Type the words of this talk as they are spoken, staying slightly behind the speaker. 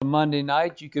Monday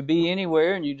night. You could be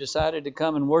anywhere and you decided to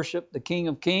come and worship the King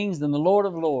of Kings and the Lord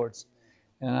of Lords.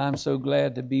 And I'm so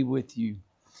glad to be with you.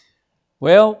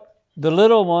 Well, the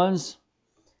little ones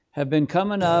have been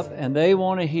coming up and they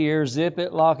want to hear zip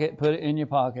it, lock it, put it in your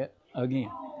pocket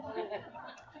again.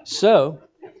 So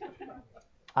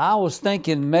I was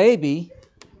thinking maybe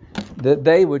that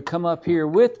they would come up here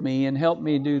with me and help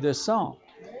me do this song.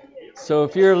 So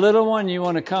if you're a little one, you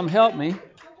want to come help me.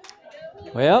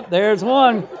 Well, there's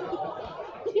one.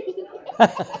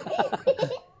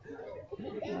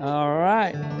 All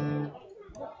right.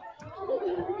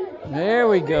 There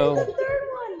we go.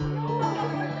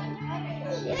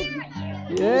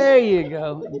 There you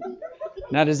go.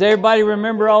 Now, does everybody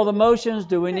remember all the motions?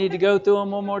 Do we need to go through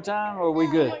them one more time, or are we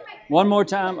good? One more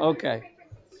time? Okay.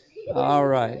 All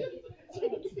right.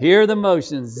 Here are the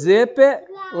motions. Zip it,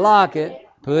 lock it,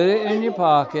 put it in your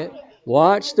pocket.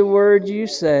 Watch the words you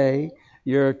say.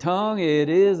 Your tongue, it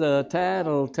is a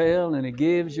tattletale, and it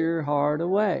gives your heart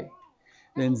away.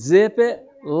 Then zip it,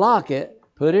 lock it,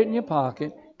 put it in your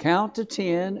pocket, count to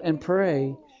 10 and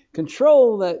pray.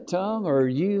 Control that tongue or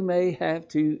you may have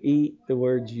to eat the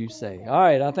words you say. All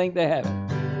right, I think they have it.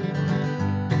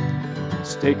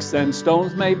 Sticks and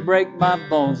stones may break my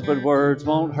bones, but words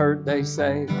won't hurt, they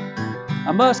say.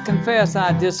 I must confess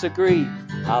I disagree.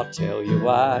 I'll tell you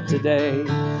why today. One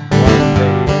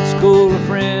day at school, a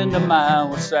friend of mine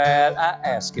was sad. I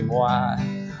asked him why.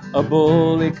 A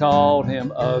bully called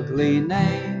him ugly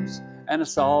names, and I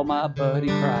saw my buddy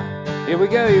cry. Here we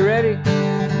go, you ready?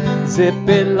 Zip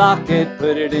it, lock it,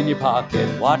 put it in your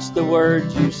pocket. Watch the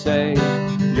words you say.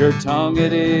 Your tongue,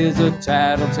 it is a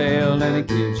tattletale, and it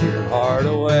gives your heart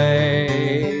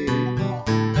away.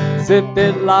 Zip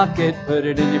it, lock it, put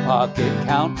it in your pocket.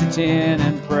 Count to 10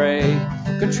 and pray.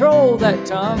 Control that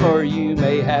tongue or you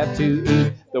may have to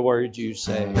eat the words you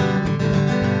say.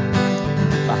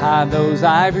 Behind those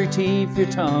ivory teeth, your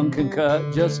tongue can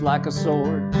cut just like a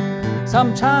sword.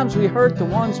 Sometimes we hurt the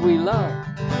ones we love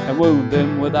and wound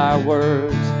them with our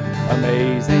words.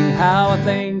 Amazing how a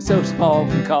thing so small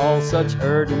can cause such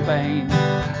hurt and pain.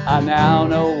 I now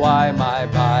know why my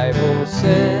Bible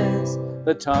says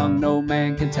the tongue no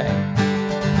man can tame.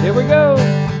 Here we go.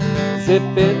 Zip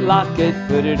it, lock it,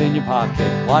 put it in your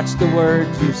pocket. Watch the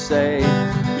words you say.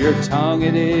 Your tongue,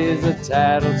 it is a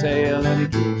tattletale, and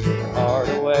it gives your heart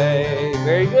away.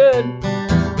 Very good.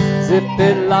 Zip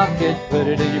it, lock it, put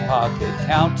it in your pocket.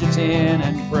 Count to 10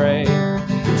 and pray.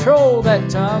 Control that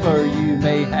tongue or you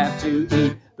may have to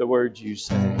eat the words you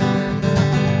say.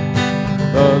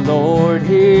 The Lord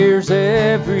hears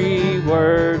every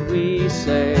word we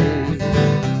say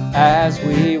as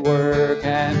we work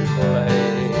and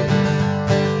play.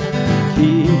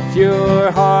 Keep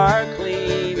your heart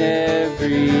clean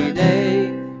every day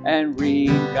and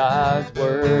read God's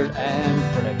word and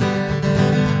pray.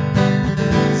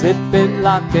 Zip it,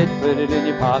 lock it, put it in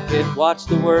your pocket. Watch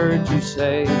the words you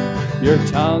say. Your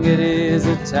tongue, it is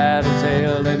a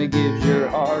tattletale, and it gives your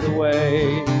heart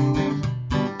away.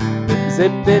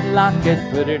 Zip it, lock it,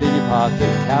 put it in your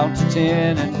pocket. Count to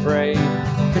 10 and pray.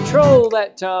 Control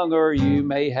that tongue or you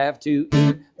may have to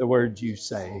eat the words you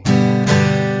say.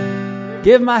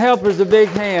 Give my helpers a big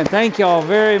hand. Thank y'all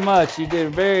very much. You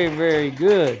did very, very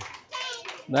good.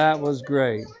 That was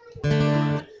great.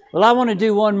 Well, I want to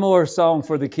do one more song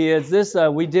for the kids.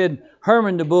 We did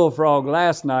Herman the Bullfrog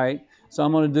last night, so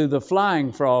I'm going to do the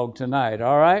Flying Frog tonight,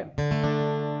 all right?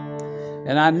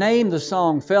 And I named the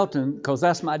song Felton because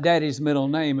that's my daddy's middle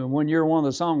name, and when you're one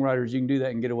of the songwriters, you can do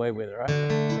that and get away with it, right?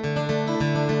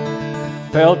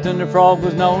 Felton the frog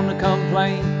was known to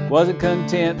complain, wasn't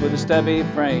content with a stubby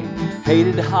frame,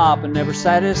 hated to hop and never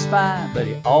satisfied, but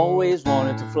he always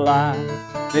wanted to fly.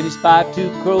 Then he spied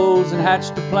 2 crows and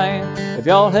hatched a plan. If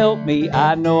y'all help me,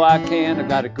 I know I can. I've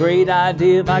got a great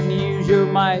idea if I can use your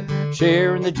might,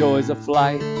 sharing the joys of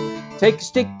flight. Take a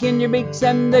stick in your beaks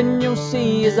and then you'll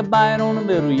see as I bite on the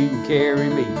middle you can carry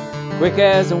me. Quick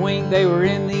as a wink they were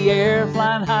in the air,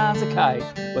 flying high as a kite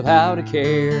without a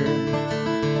care.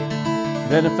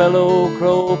 Then a fellow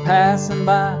crow passing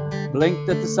by blinked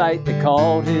at the sight that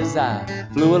caught his eye,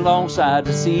 flew alongside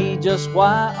to see just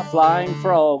why a flying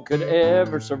frog could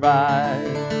ever survive.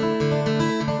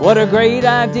 What a great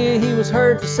idea, he was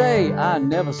heard to say. I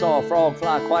never saw a frog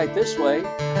fly quite this way.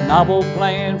 A novel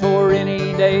plan for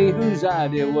any day. Whose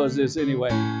idea was this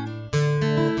anyway? And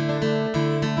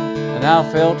now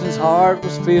Felton's heart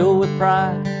was filled with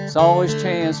pride. Saw his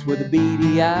chance with a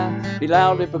beady eye. He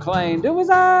loudly proclaimed, "It was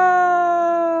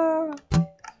I!"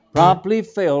 Promptly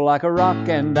fell like a rock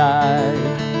and died.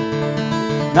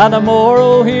 Now the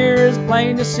moral here is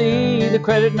plain to see. The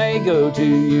credit may go to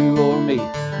you or me.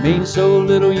 Means so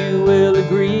little you will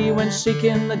agree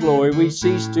seeking the glory we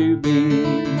cease to be.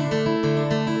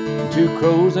 Two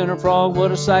crows and a frog,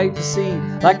 what a sight to see.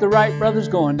 Like the Wright brothers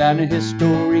going down in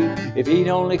history. If he'd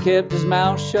only kept his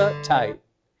mouth shut tight,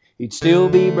 he'd still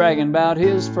be bragging about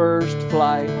his first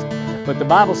flight. But the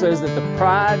Bible says that the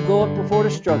pride goeth before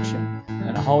destruction,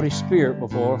 and a haughty spirit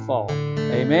before a fall.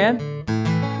 Amen?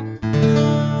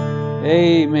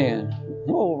 Amen.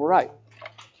 All right.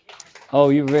 Oh,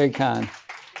 you're very kind.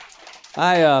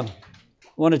 I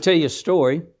want to tell you a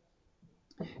story.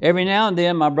 Every now and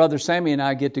then, my brother Sammy and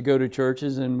I get to go to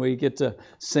churches, and we get to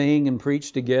sing and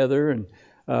preach together, and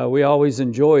we always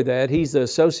enjoy that. He's the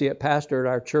associate pastor at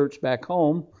our church back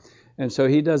home, and so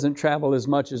he doesn't travel as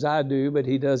much as I do, but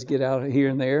he does get out here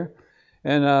and there.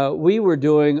 And we were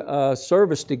doing a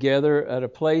service together at a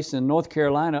place in North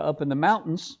Carolina up in the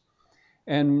mountains.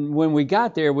 And when we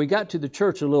got there, we got to the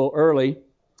church a little early.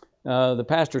 The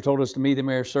pastor told us to meet him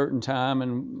there at a certain time,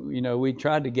 and we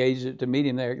tried to gauge it to meet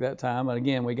him there at that time. But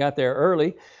again, we got there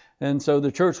early, and so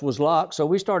the church was locked. So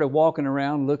we started walking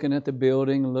around, looking at the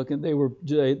building,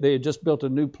 they had just built a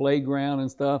new playground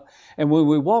and stuff. And when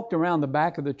we walked around the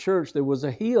back of the church, there was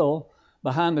a hill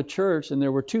behind the church, and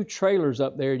there were two trailers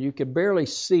up there. You could barely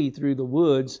see through the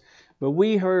woods, but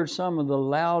we heard some of the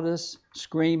loudest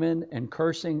screaming and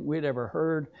cursing we'd ever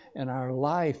heard in our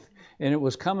life. And it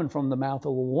was coming from the mouth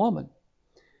of a woman.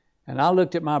 And I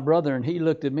looked at my brother, and he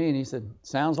looked at me, and he said,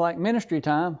 "Sounds like ministry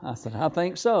time." I said, "I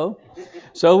think so."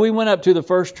 So we went up to the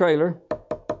first trailer,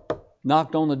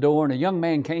 knocked on the door, and a young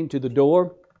man came to the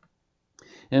door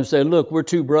and said, "Look, we're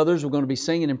two brothers. We're going to be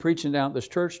singing and preaching down at this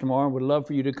church tomorrow. We'd love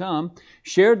for you to come."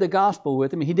 Shared the gospel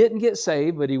with him. He didn't get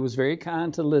saved, but he was very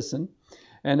kind to listen.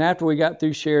 And after we got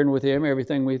through sharing with him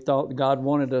everything we thought God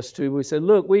wanted us to, we said,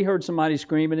 "Look, we heard somebody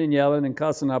screaming and yelling and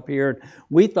cussing up here, and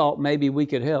we thought maybe we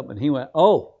could help." And he went,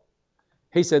 "Oh,"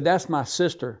 he said, "that's my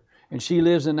sister, and she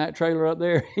lives in that trailer up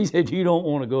there." He said, "You don't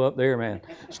want to go up there, man.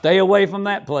 Stay away from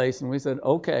that place." And we said,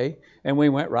 "Okay." And we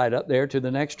went right up there to the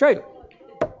next trailer,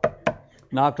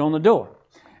 knocked on the door.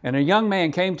 And a young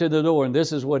man came to the door, and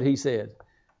this is what he said: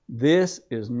 "This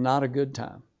is not a good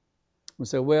time." We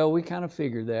said, "Well, we kind of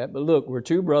figured that. But look, we're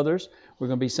two brothers. We're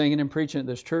going to be singing and preaching at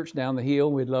this church down the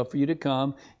hill. We'd love for you to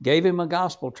come." Gave him a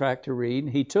gospel tract to read.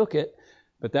 He took it,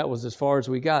 but that was as far as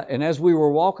we got. And as we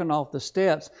were walking off the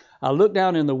steps, I looked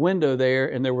down in the window there,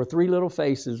 and there were three little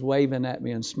faces waving at me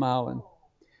and smiling.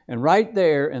 And right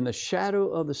there in the shadow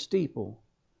of the steeple,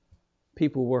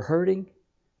 people were hurting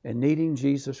and needing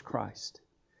Jesus Christ.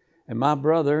 And my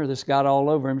brother, this got all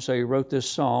over him, so he wrote this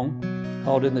song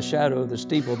called "In the Shadow of the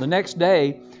Steeple." The next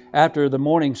day, after the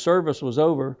morning service was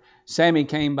over, Sammy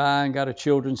came by and got a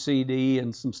children's CD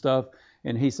and some stuff.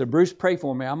 And he said, "Bruce, pray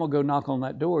for me. I'm going to go knock on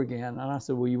that door again." And I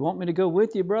said, "Well, you want me to go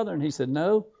with you, brother?" And he said,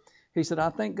 "No." He said, "I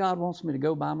think God wants me to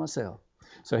go by myself."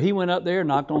 So he went up there,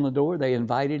 knocked on the door. They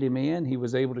invited him in. He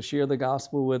was able to share the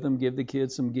gospel with them, give the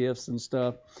kids some gifts and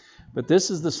stuff. But this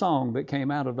is the song that came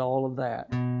out of all of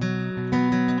that.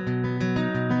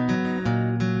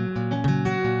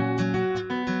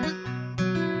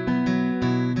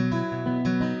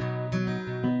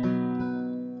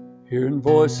 Hearing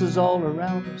voices all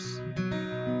around us,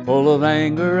 full of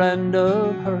anger and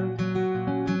of hurt,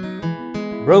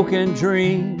 broken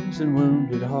dreams and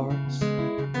wounded hearts.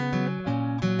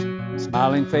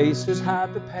 Smiling faces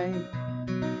hide the pain,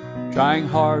 trying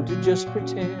hard to just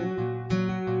pretend,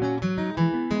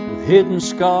 with hidden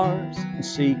scars and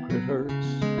secret hurts.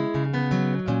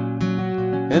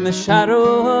 In the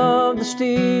shadow of the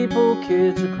steeple,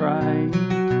 kids are crying.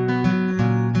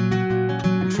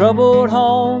 Troubled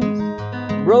homes,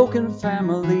 broken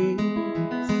families,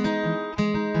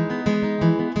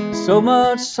 so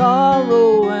much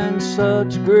sorrow and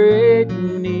such great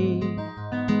need.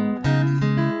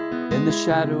 In the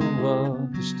shadow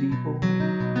of the steeple,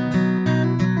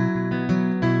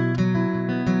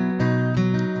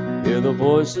 hear the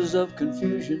voices of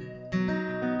confusion,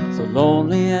 so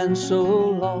lonely and so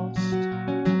lost.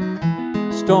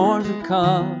 Storms have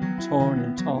come, torn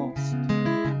and tossed.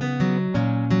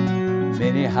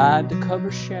 Many hide to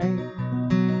cover shame,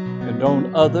 and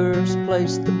on others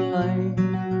place the blame.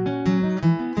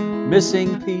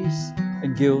 Missing peace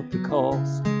and guilt the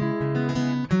cost.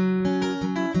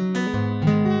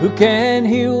 Who can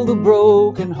heal the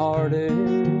broken-hearted?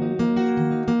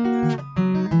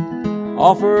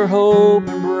 Offer hope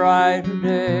and brighter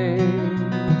days.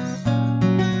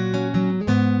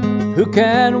 Who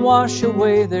can wash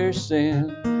away their sin?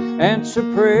 Answer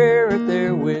prayer at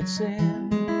their wits' end.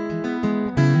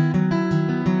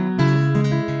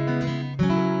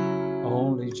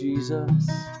 Jesus.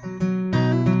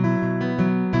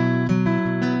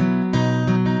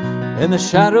 In the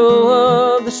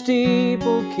shadow of the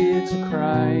steeple, kids are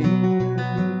crying.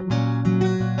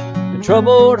 In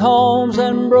troubled homes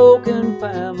and broken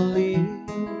families.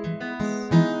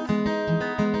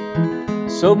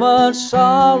 So much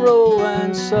sorrow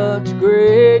and such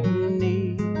great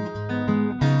need.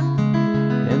 In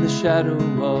the shadow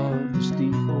of the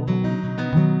steeple.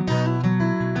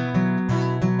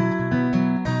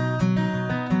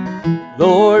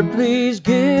 Lord, please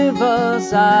give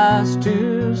us eyes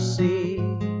to see.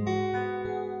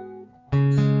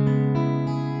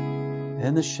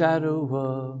 In the shadow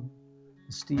of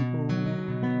the steeple.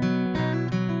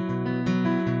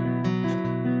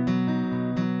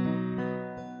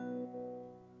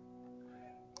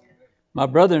 My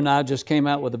brother and I just came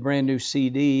out with a brand new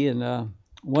CD, and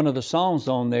one of the songs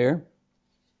on there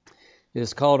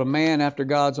is called A Man After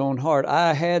God's Own Heart.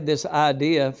 I had this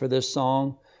idea for this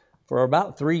song for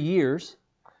about 3 years,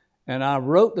 and I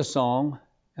wrote the song,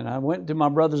 and I went to my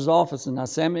brother's office, and I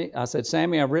said,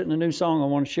 Sammy, I've written a new song. I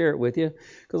want to share it with you,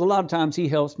 because a lot of times he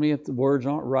helps me if the words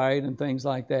aren't right and things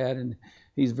like that, and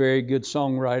he's a very good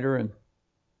songwriter. And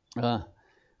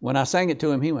when I sang it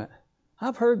to him, he went,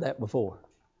 I've heard that before.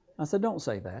 I said, don't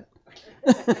say that.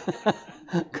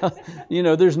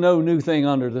 There's no new thing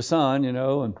under the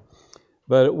sun,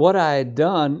 But what I had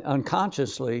done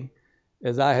unconsciously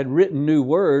is I had written new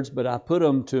words, but I put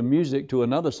them to music to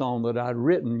another song that I'd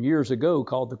written years ago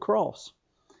called The Cross.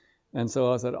 And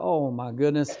so I said, oh my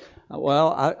goodness.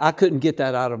 Well, I couldn't get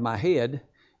that out of my head.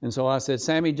 And so I said,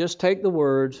 Sammy, just take the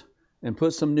words and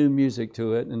put some new music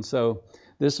to it. And so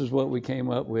this is what we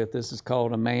came up with. This is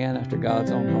called A Man After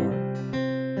God's Own Heart.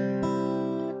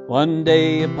 One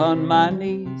day upon my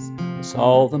knees, I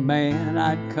saw the man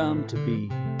I'd come to be.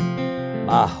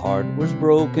 My heart was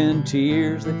broken,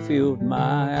 tears that filled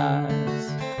my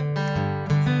eyes.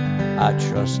 I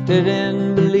trusted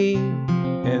and believed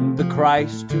in the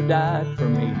Christ who died for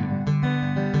me.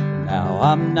 Now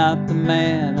I'm not the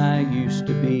man I used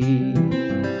to be.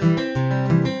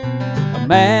 A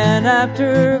man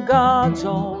after God's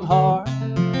own heart.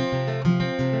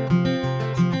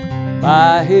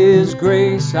 By His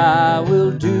grace I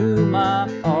will do my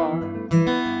part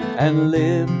and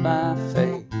live by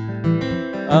faith.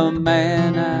 A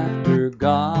man after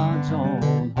God's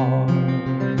own heart.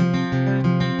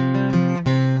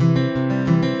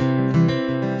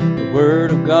 The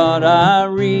Word of God I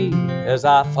read as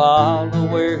I follow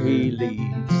where He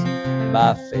leads.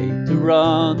 By faith to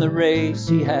run the race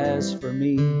He has for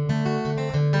me.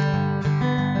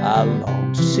 I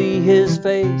long to see His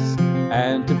face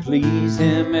and to please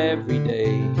Him every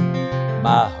day.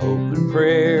 My hope and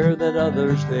prayer that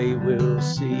others they will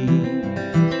see.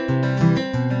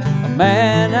 A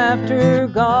man after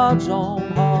God's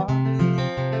own heart.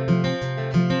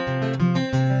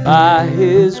 By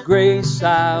His grace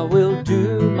I will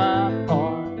do my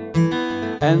part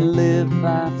and live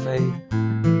by faith.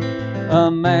 A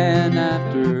man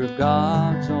after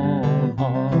God's own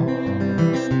heart.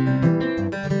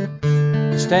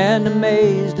 Stand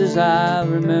amazed as I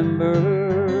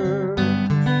remember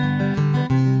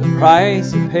the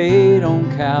price He paid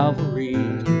on Calvary.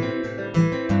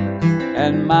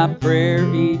 And my prayer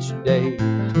each day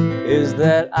is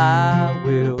that I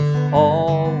will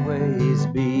always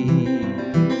be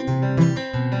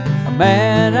a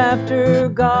man after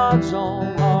God's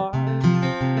own heart.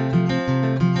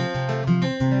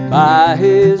 By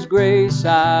His grace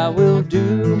I will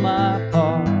do my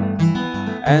part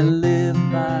and live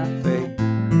by faith.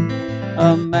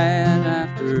 A man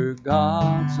after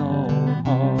God's own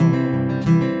heart.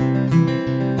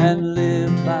 And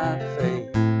live by faith.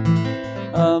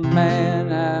 A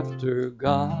man after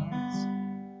God's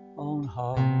own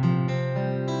heart.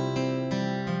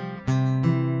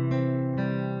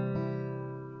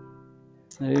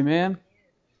 Amen.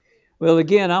 Well,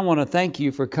 again, I want to thank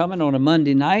you for coming on a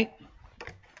Monday night.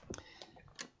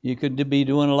 You could be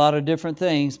doing a lot of different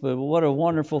things, but what a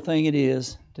wonderful thing it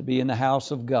is to be in the house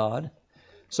of God.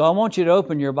 So I want you to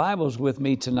open your Bibles with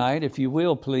me tonight, if you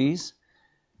will, please,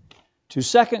 to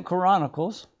 2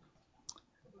 Chronicles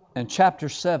and chapter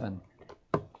 7.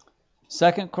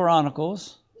 2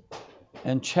 Chronicles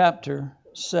and chapter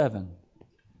 7.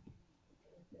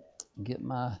 Get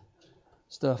my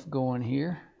stuff going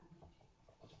here.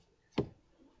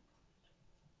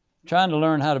 Trying to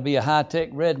learn how to be a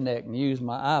high-tech redneck and use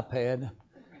my iPad.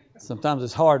 Sometimes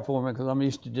it's hard for me because I'm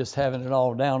used to just having it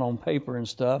all down on paper and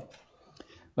stuff.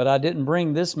 But I didn't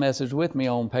bring this message with me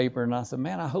on paper, and I said,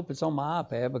 man, I hope it's on my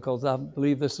iPad because I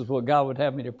believe this is what God would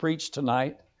have me to preach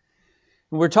tonight.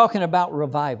 And we're talking about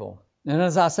revival. And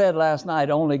as I said last night,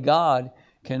 only God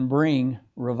can bring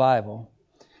revival.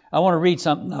 I want to read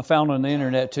something I found on the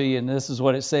internet to you, and this is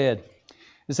what it said.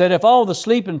 It said, if all the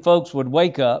sleeping folks would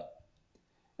wake up,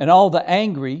 and all the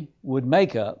angry would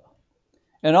make up,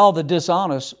 and all the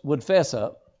dishonest would fess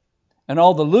up, and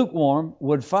all the lukewarm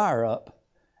would fire up,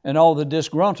 and all the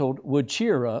disgruntled would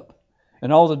cheer up,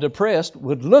 and all the depressed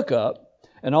would look up,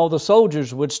 and all the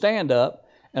soldiers would stand up,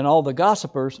 and all the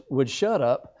gossipers would shut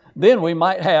up, then we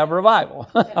might have revival.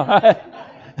 All right?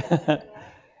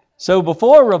 So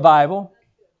before revival,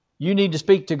 you need to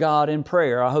speak to God in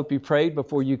prayer. I hope you prayed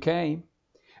before you came.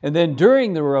 And then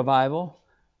during the revival,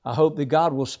 I hope that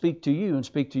God will speak to you and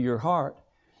speak to your heart.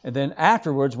 And then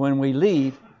afterwards, when we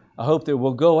leave, I hope that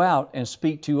we'll go out and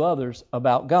speak to others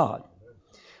about God.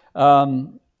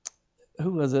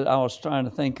 Who was it I was trying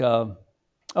to think of?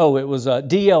 Oh, it was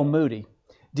D.L. Moody.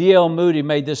 D.L. Moody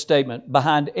made this statement: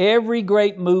 behind every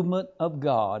great movement of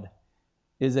God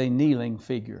is a kneeling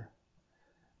figure.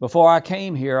 Before I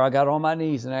came here, I got on my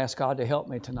knees and asked God to help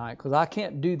me tonight, because I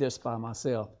can't do this by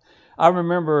myself. I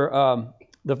remember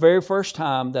the very first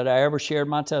time that I ever shared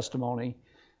my testimony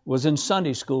was in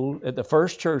Sunday school at the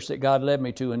first church that God led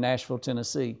me to in Nashville,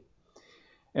 Tennessee.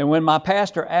 And when my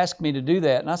pastor asked me to do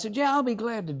that, and I said, yeah, I'll be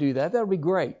glad to do that. That'll be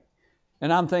great.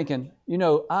 And I'm thinking,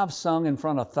 I've sung in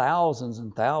front of thousands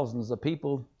and thousands of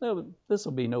people. This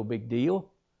will be no big deal.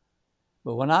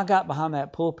 But when I got behind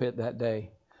that pulpit that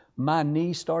day, my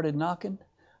knees started knocking,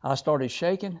 I started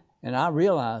shaking, and I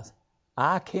realized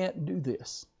I can't do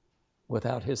this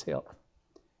without His help.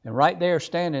 And right there,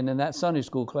 standing in that Sunday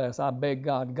school class, I begged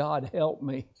God, God, help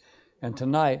me. And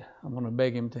tonight, I'm going to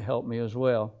beg Him to help me as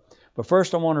well. But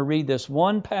first, I want to read this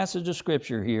one passage of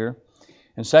Scripture here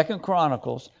in 2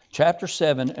 Chronicles chapter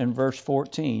 7 and verse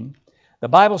 14. The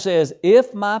Bible says,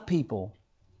 if my people,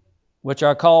 which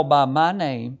are called by my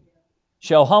name,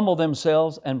 shall humble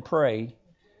themselves and pray,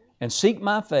 and seek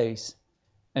my face,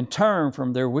 and turn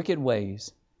from their wicked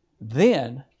ways,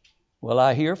 then will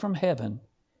I hear from heaven,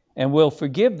 and will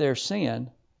forgive their sin,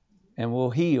 and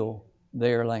will heal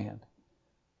their land.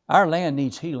 Our land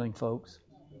needs healing, folks.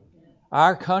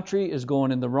 Our country is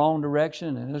going in the wrong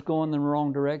direction, and it's going in the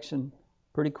wrong direction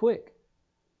pretty quick.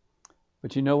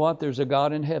 But you know what? There's a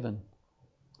God in heaven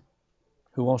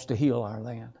who wants to heal our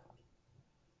land.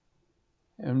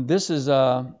 And this is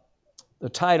the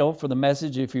title for the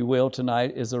message, if you will,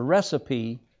 tonight is a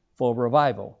recipe for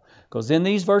revival. Because in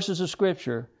these verses of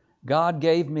Scripture, God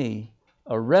gave me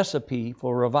a recipe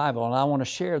for revival, and I want to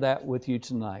share that with you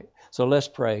tonight. So let's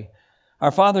pray.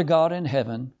 Our Father God in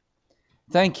heaven,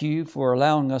 thank you for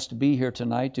allowing us to be here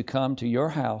tonight to come to your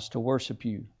house to worship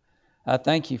you. I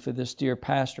thank you for this dear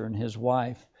pastor and his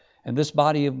wife and this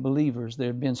body of believers that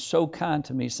have been so kind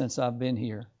to me since I've been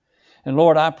here. And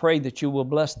Lord, I pray that you will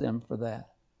bless them for that.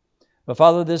 But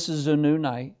Father, this is a new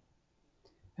night,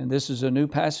 and this is a new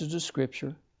passage of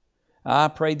Scripture. I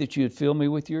pray that you would fill me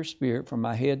with your Spirit from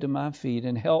my head to my feet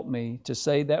and help me to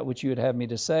say that which you would have me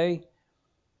to say.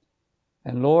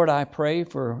 And Lord, I pray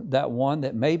for that one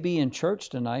that may be in church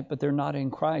tonight, but they're not in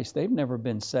Christ. They've never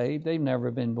been saved. They've never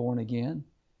been born again.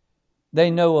 They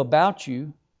know about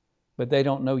you, but they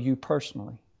don't know you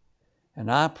personally. And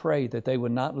I pray that they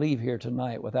would not leave here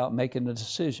tonight without making a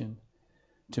decision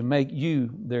to make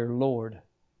you their Lord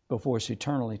before it's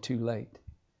eternally too late.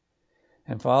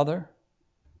 And Father,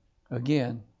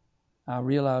 again, I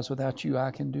realize without you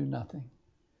I can do nothing.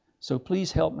 So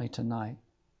please help me tonight.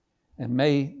 And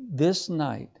may this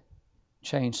night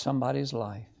change somebody's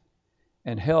life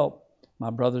and help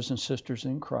my brothers and sisters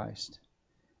in Christ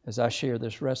as I share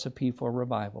this recipe for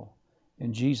revival.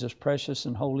 In Jesus' precious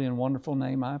and holy and wonderful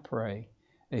name I pray.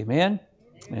 Amen,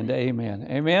 and amen.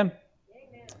 Amen.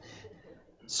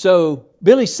 So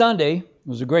Billy Sunday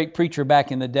was a great preacher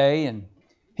back in the day, and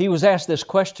he was asked this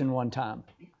question one time.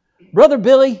 Brother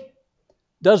Billy,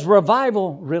 does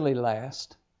revival really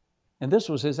last? And this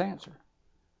was his answer.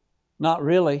 Not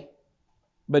really,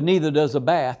 but neither does a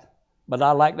bath, but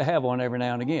I like to have one every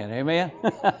now and again. Amen?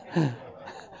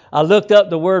 I looked up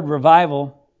the word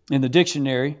revival in the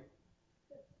dictionary,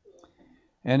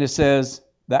 and it says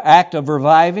the act of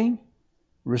reviving,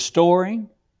 restoring,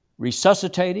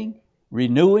 resuscitating,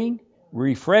 renewing,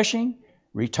 refreshing,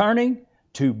 returning,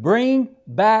 to bring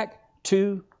back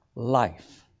to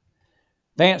life.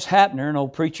 Vance Hapner, an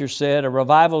old preacher, said, a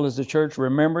revival is the church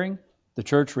remembering, the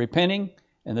church repenting,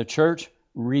 and the church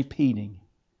repeating.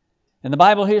 And the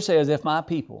Bible here says, if my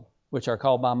people, which are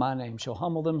called by my name, shall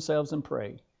humble themselves and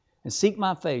pray, and seek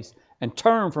my face, and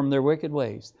turn from their wicked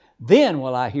ways, then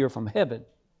will I hear from heaven,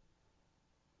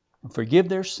 and forgive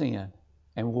their sin,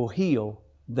 and will heal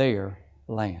their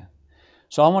land.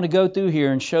 So I want to go through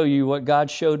here and show you what God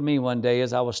showed me one day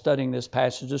as I was studying this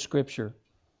passage of Scripture.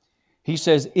 He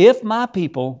says, if my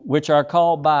people, which are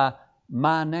called by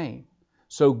my name.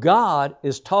 So God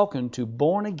is talking to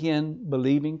born again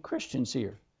believing Christians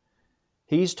here.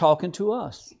 He's talking to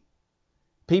us,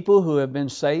 people who have been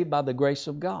saved by the grace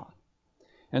of God.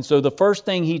 And so the first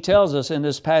thing he tells us in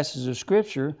this passage of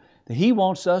Scripture, that he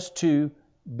wants us to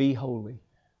be holy.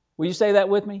 Will you say that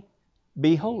with me?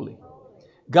 Be holy.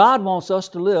 God wants us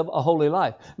to live a holy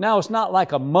life. Now, it's not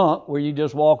like a monk where you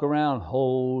just walk around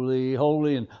holy,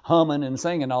 holy, and humming and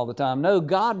singing all the time. No,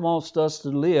 God wants us to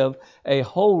live a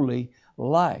holy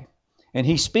life. And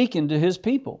he's speaking to his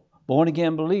people, born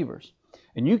again believers.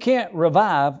 And you can't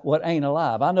revive what ain't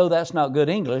alive. I know that's not good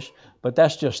English, but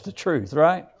that's just the truth,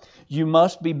 right? You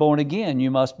must be born again.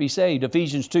 You must be saved.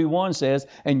 Ephesians 2:1 says,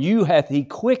 and you hath he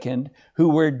quickened who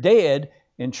were dead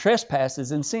in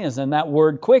trespasses and sins. And that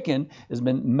word quickened has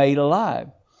been made alive.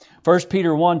 1 Peter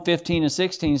 1:15 and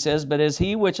 16 says, but as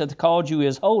he which hath called you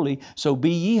is holy, so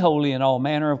be ye holy in all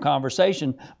manner of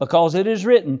conversation, because it is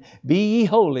written, be ye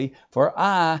holy, for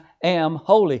I am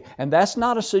holy. And that's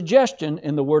not a suggestion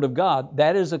in the Word of God.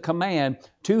 That is a command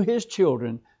to his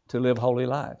children to live holy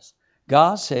lives.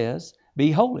 God says,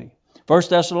 be holy. 1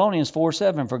 Thessalonians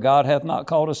 4:7, for God hath not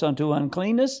called us unto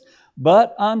uncleanness,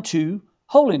 but unto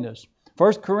holiness.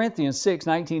 1 Corinthians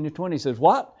 6:19-20 says,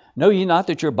 what? Know ye not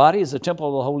that your body is a temple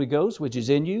of the Holy Ghost, which is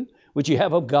in you, which you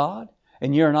have of God,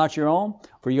 and ye are not your own?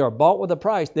 For ye are bought with a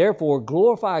price. Therefore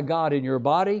glorify God in your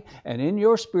body and in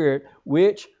your spirit,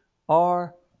 which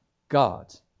are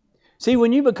God's. See,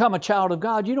 when you become a child of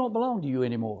God, you don't belong to you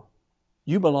anymore.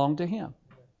 You belong to him.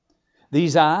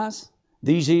 These eyes,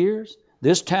 these ears,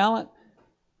 this talent,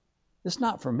 it's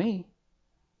not for me.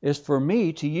 It's for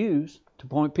me to use to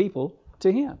point people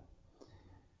to him.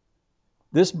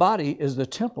 This body is the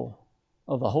temple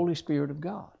of the Holy Spirit of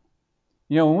God.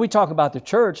 You know, when we talk about the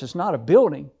church, it's not a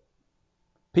building.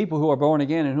 People who are born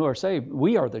again and who are saved,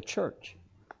 we are the church.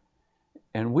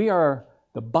 And we are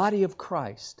the body of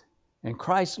Christ. And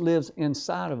Christ lives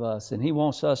inside of us, and he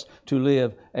wants us to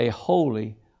live a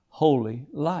holy, holy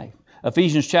life.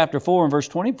 Ephesians chapter 4 and verse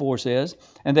 24 says,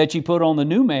 and that ye put on the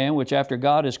new man, which after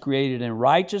God is created in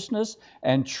righteousness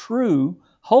and true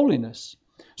holiness.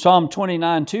 Psalm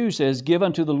 29:2 says, give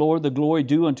unto the Lord the glory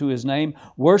due unto his name.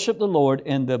 Worship the Lord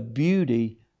in the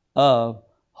beauty of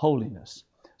holiness.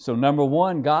 So number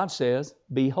one, God says,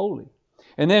 be holy.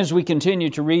 And then as we continue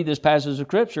to read this passage of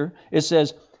Scripture, it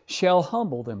says, shall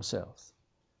humble themselves.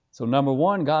 So number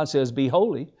one, God says, be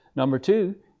holy. Number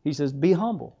two, he says, be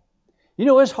humble. You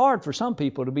know, it's hard for some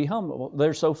people to be humble.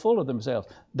 They're so full of themselves.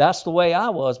 That's the way I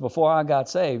was before I got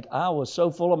saved. I was so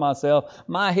full of myself.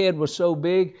 My head was so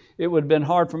big, it would have been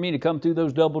hard for me to come through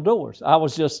those double doors. I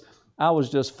was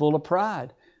just full of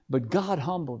pride. But God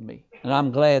humbled me, and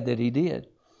I'm glad that he did.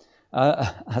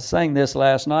 I sang this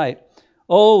last night.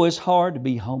 Oh, it's hard to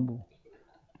be humble,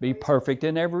 be perfect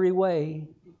in every way.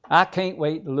 I can't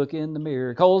wait to look in the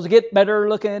mirror, 'cause I get better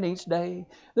looking each day.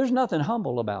 There's nothing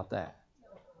humble about that.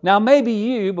 Now, maybe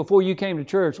you, before you came to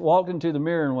church, walked into the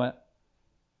mirror and went,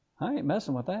 I ain't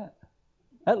messing with that.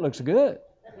 That looks good.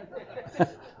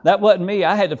 That wasn't me.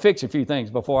 I had to fix a few things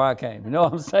before I came. You know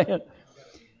what I'm saying?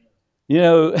 You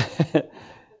know,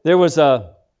 there was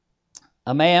a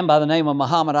man by the name of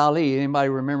Muhammad Ali. Anybody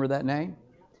remember that name?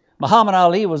 Muhammad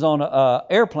Ali was on an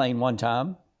airplane one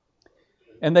time,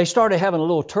 and they started having a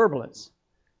little turbulence.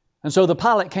 And so the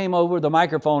pilot came over the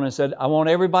microphone and said, I want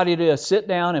everybody to sit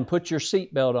down and put your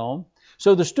seatbelt on.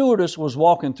 So the stewardess was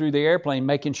walking through the airplane,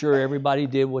 making sure everybody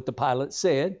did what the pilot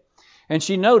said. And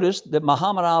she noticed that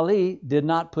Muhammad Ali did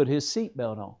not put his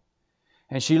seatbelt on.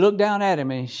 And she looked down at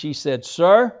him and she said,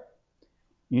 sir,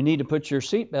 you need to put your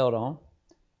seatbelt on.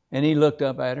 And he looked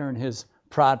up at her in his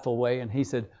prideful way and he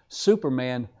said,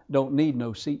 Superman don't need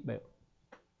no seatbelt.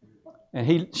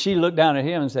 And she looked down at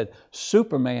him and said,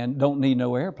 Superman don't need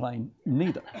no airplane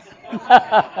neither.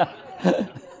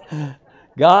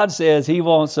 God says he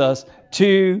wants us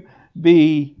to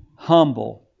be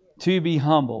humble. To be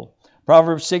humble.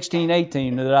 Proverbs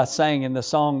 16:18 that I sang in the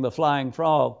song The Flying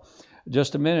Frog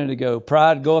just a minute ago.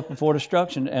 Pride goeth before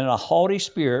destruction, and a haughty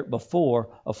spirit before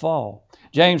a fall.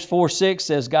 James 4:6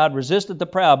 says, God resisteth the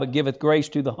proud, but giveth grace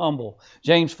to the humble.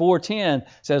 James 4:10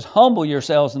 says, humble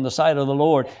yourselves in the sight of the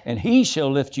Lord, and he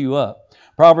shall lift you up.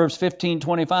 Proverbs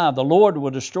 15:25, the Lord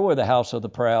will destroy the house of the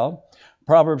proud.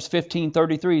 Proverbs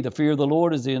 15:33, the fear of the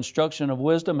Lord is the instruction of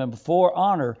wisdom, and before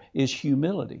honor is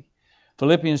humility.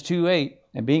 Philippians 2:8,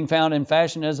 and being found in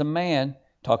fashion as a man,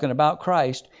 talking about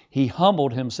Christ, he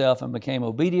humbled himself and became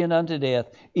obedient unto death,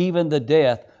 even the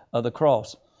death of the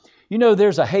cross. You know,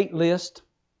 there's a hate list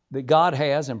that God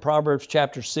has in Proverbs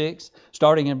chapter 6,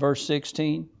 starting in verse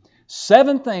 16.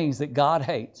 7 things that God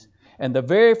hates. And the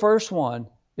very first one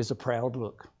is a proud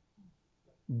look.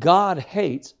 God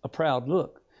hates a proud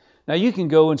look. Now, you can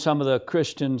go in some of the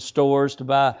Christian stores to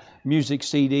buy music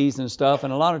CDs and stuff,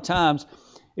 and a lot of times,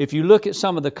 if you look at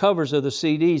some of the covers of the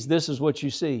CDs, this is what you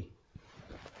see.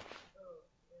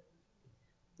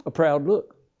 A proud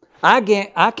look. I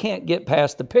can't get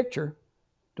past the picture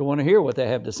to want to hear what they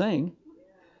have to sing,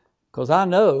 because I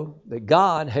know that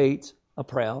God hates a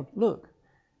proud look.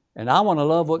 And I want to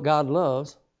love what God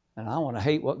loves, and I want to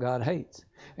hate what God hates.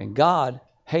 And God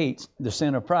hates the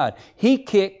sin of pride. He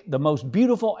kicked the most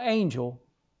beautiful angel,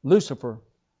 Lucifer,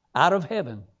 out of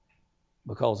heaven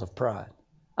because of pride.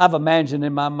 I've imagined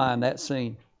in my mind that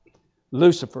scene.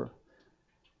 Lucifer,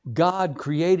 God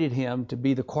created him to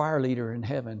be the choir leader in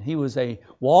heaven. He was a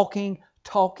walking,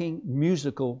 talking,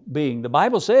 musical being. The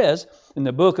Bible says in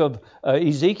the book of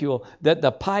Ezekiel that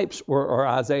the pipes were, or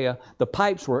Isaiah, the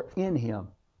pipes were in him.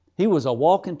 He was a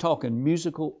walking, talking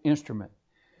musical instrument.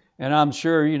 And I'm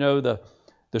sure, you know,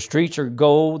 the streets are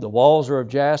gold, the walls are of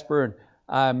jasper, and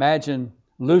I imagine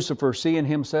Lucifer seeing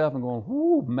himself and going,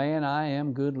 "Ooh, man, I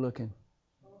am good looking.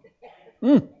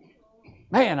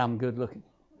 Man, I'm good looking.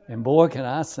 And boy, can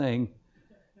I sing."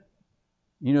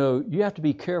 You know, you have to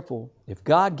be careful. If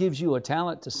God gives you a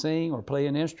talent to sing or play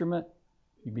an instrument,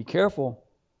 you be careful,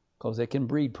 because it can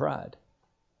breed pride.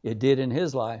 It did in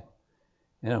his life.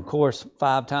 And of course,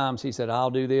 5 times he said,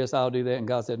 "I'll do this, I'll do that." And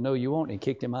God said, "No, you won't." And he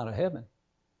kicked him out of heaven.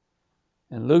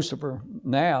 And Lucifer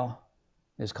now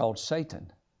is called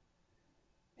Satan.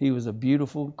 He was a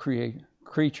beautiful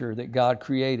creature that God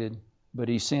created, but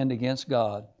he sinned against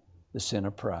God, the sin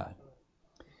of pride.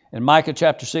 In Micah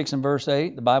chapter 6 and verse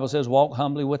 8, the Bible says, "Walk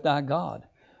humbly with thy God."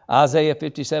 Isaiah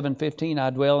 57:15, "I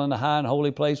dwell in the high and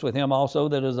holy place with him also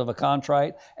that is of a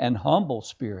contrite and humble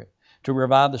spirit, to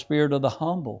revive the spirit of the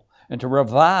humble, and to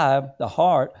revive the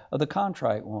heart of the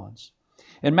contrite ones."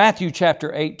 In Matthew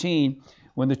chapter 18,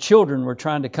 when the children were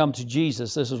trying to come to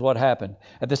Jesus, this is what happened.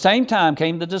 "At the same time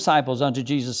came the disciples unto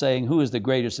Jesus, saying, Who is the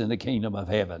greatest in the kingdom of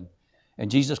heaven?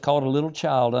 And Jesus called a little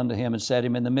child unto him, and set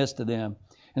him in the midst of them,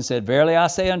 and said, Verily I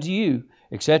say unto you,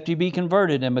 except ye be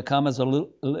converted and become as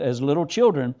little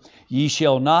children, ye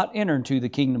shall not enter into the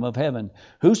kingdom of heaven.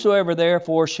 Whosoever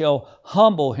therefore shall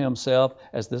humble himself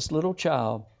as this little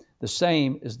child, the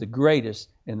same is the greatest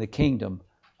in the kingdom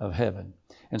of heaven."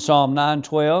 In Psalm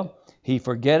 9:12, "He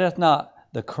forgetteth not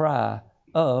the cry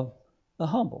of the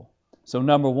humble." So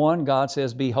number 1, God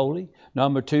says, be holy.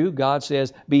 Number 2, God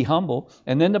says, be humble.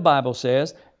 And then the Bible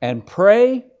says, and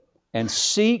pray and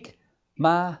seek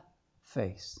my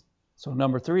face. So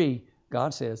number 3,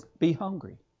 God says, be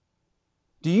hungry.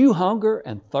 Do you hunger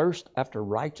and thirst after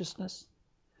righteousness?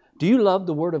 Do you love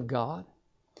the Word of God?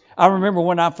 I remember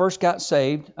when I first got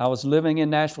saved, I was living in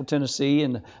Nashville, Tennessee,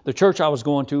 and the church I was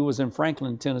going to was in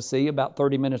Franklin, Tennessee, about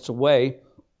 30 minutes away.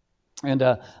 And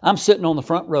I'm sitting on the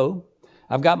front row.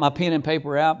 I've got my pen and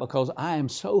paper out because I am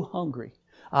so hungry.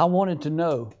 I wanted to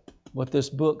know what this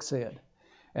book said.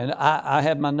 And I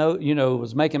had my note,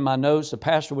 was making my notes. The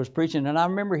pastor was preaching, and I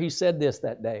remember he said this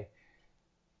that day.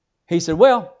 He said,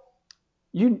 "Well,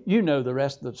 you know the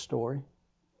rest of the story."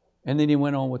 And then he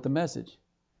went on with the message.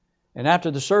 And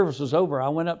after the service was over, I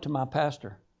went up to my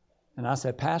pastor and I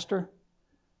said, "Pastor,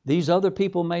 these other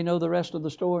people may know the rest of the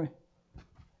story,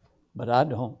 but I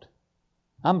don't.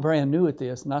 I'm brand new at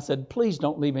this." And I said, "Please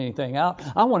don't leave anything out.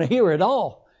 I want to hear it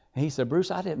all." And he said, "Bruce,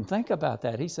 I didn't think about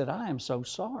that." He said, "I am so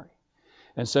sorry."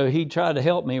 And so he tried to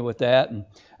help me with that. And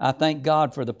I thank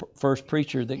God for the first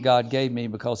preacher that God gave me,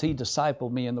 because he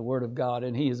discipled me in the Word of God.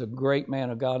 And he is a great man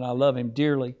of God, and I love him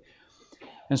dearly.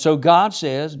 And so God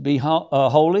says, be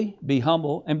holy, be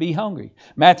humble, and be hungry.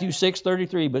 Matthew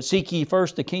 6:33, "But seek ye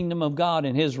first the kingdom of God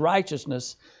and his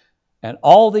righteousness, and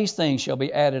all these things shall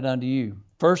be added unto you."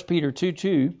 1 Peter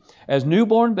 2:2, "As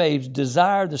newborn babes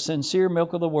desire the sincere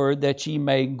milk of the word, that ye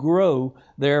may grow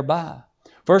thereby."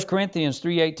 1 Corinthians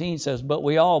 3:18 says, "But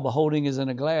we all, beholding as in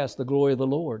a glass the glory of the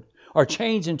Lord, are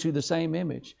changed into the same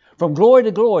image, from glory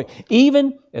to glory,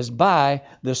 even as by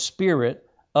the Spirit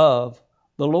of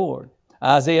the Lord."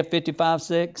 Isaiah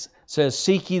 55:6 says,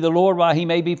 "Seek ye the Lord while he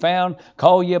may be found.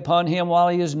 Call ye upon him while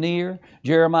he is near."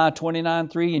 Jeremiah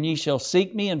 29:3, "And ye shall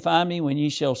seek me and find me when ye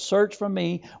shall search for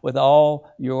me with all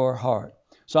your heart."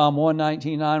 Psalm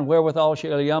 119:9, "Wherewithal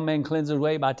shall a young man cleanse his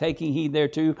way? By taking heed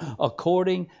thereto,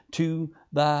 according to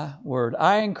thy word."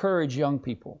 I encourage young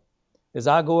people, as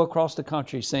I go across the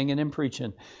country singing and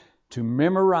preaching, to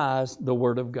memorize the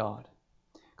Word of God.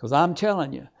 Because I'm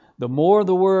telling you, the more of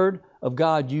the Word of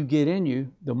God you get in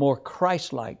you, the more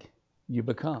Christ-like you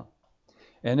become.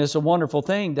 And it's a wonderful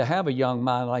thing to have a young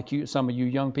mind like you, some of you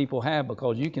young people have,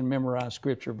 because you can memorize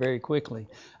Scripture very quickly.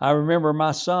 I remember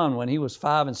my son, when he was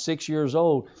 5 and 6 years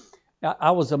old,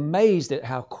 I was amazed at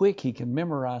how quick he can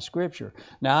memorize Scripture.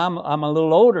 Now, I'm a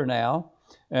little older now,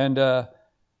 and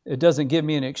it doesn't give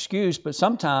me an excuse, but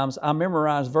sometimes I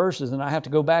memorize verses and I have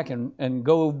to go back and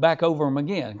go back over them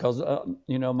again because,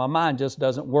 my mind just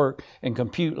doesn't work and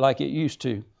compute like it used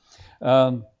to.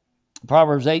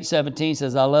 Proverbs 8:17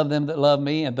 says, I love them that love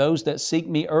me, and those that seek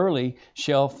me early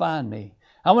shall find me.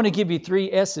 I want to give you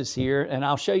 3 S's here, and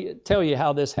I'll tell you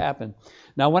how this happened.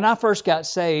 Now, when I first got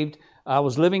saved, I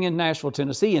was living in Nashville,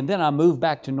 Tennessee, and then I moved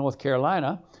back to North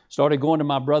Carolina, started going to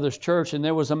my brother's church, and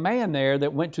there was a man there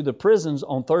that went to the prisons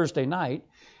on Thursday night,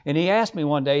 and he asked me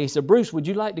one day, he said, Bruce, would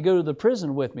you like to go to the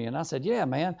prison with me? And I said, yeah,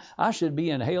 man, I should be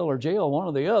in hell or jail, one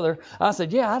or the other. I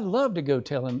said, yeah, I'd love to go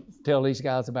tell these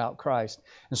guys about Christ.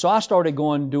 And so I started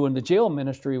doing the jail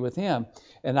ministry with him,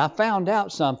 and I found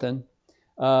out something.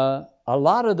 A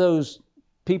lot of those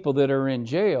people that are in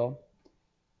jail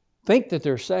think that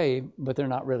they're saved, but they're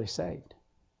not really saved.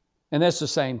 And that's the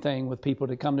same thing with people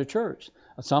that come to church.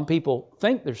 Some people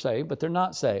think they're saved, but they're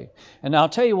not saved. And I'll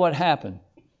tell you what happened.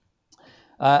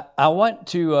 I went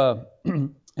to,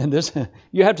 and this,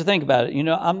 you have to think about it.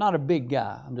 I'm not a big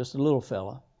guy. I'm just a little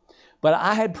fella. But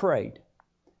I had prayed.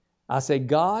 I said,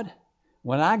 God,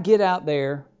 when I get out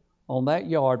there on that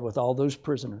yard with all those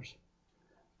prisoners,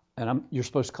 and you're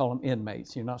supposed to call them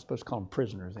inmates. You're not supposed to call them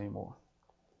prisoners anymore.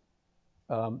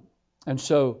 And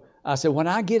so I said, when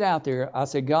I get out there, I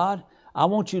said, God, I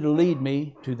want you to lead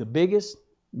me to the biggest,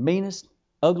 meanest,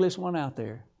 ugliest one out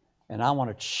there. And I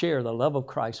want to share the love of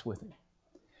Christ with him.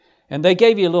 And they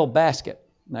gave you a little basket.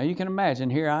 Now you can imagine,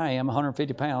 here I am,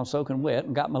 150 pounds, soaking wet,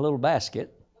 and got my little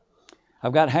basket.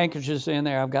 I've got handkerchiefs in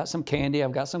there. I've got some candy.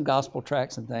 I've got some gospel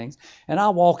tracts and things. And I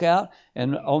walk out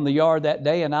and on the yard that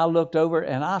day, and I looked over,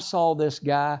 and I saw this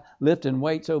guy lifting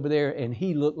weights over there, and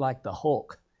he looked like the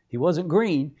Hulk. He wasn't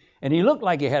green, and he looked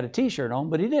like he had a T-shirt on,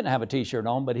 but he didn't have a T-shirt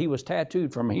on, but he was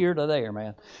tattooed from here to there,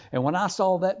 man. And when I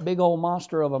saw that big old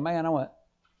monster of a man, I went,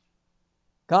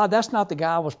 God, that's not the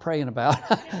guy I was praying about.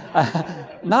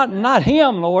 Not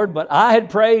him, Lord, but I had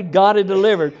prayed, God had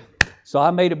delivered. So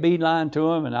I made a beeline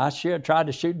to him, and I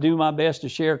tried to do my best to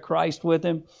share Christ with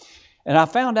him. And I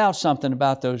found out something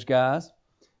about those guys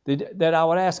that I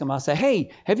would ask them. I say,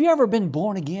 hey, have you ever been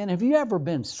born again? Have you ever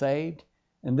been saved?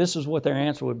 And this is what their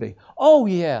answer would be. Oh,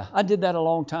 yeah, I did that a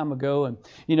long time ago. And,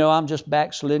 I'm just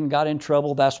backslidden, got in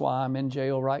trouble. That's why I'm in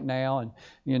jail right now. And,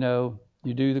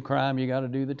 you do the crime, you got to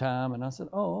do the time. And I said,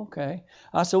 oh, okay.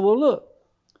 I said, well, look,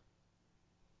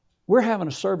 we're having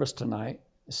a service tonight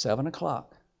at 7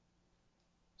 o'clock.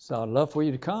 So I'd love for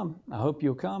you to come. I hope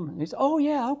you'll come. And he said, oh,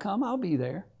 yeah, I'll come. I'll be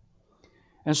there.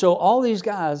 And so all these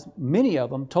guys, many of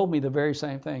them, told me the very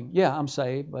same thing. Yeah, I'm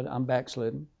saved, but I'm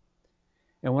backslidden.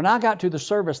 And when I got to the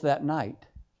service that night,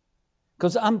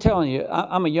 because I'm telling you,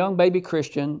 I'm a young baby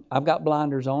Christian. I've got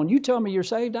blinders on. You tell me you're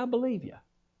saved, I believe you.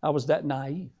 I was that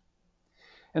naive.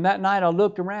 And that night I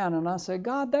looked around and I said,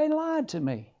 God, they lied to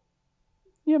me.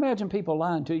 You imagine people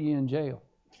lying to you in jail.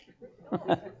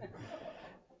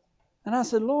 And I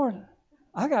said, Lord,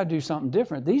 I got to do something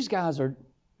different. These guys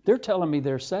they're telling me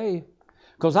they're saved.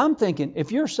 Because I'm thinking,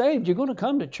 if you're saved, you're going to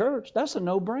come to church. That's a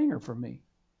no-brainer for me.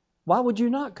 Why would you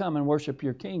not come and worship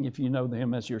your King if you know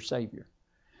him as your Savior?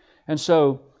 And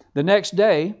so the next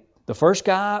day, the first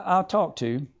guy I talked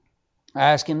to,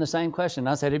 I asked him the same question.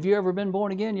 I said, have you ever been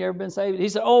born again? You ever been saved? He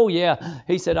said, oh, yeah.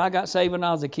 He said, I got saved when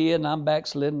I was a kid, and I'm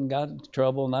backslidden and got into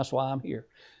trouble, and that's why I'm here.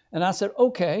 And I said,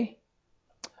 okay.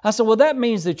 I said, well, that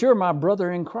means that you're my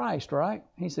brother in Christ, right?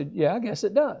 He said, yeah, I guess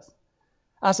it does.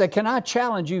 I said, can I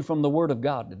challenge you from the Word of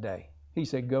God today? He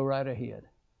said, go right ahead.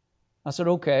 I said,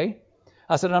 okay.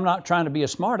 I said, I'm not trying to be a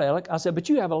smart aleck. I said, but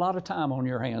you have a lot of time on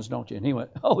your hands, don't you? And he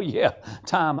went, oh, yeah,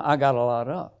 time, I got a lot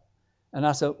of. And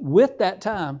I said, with that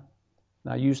time,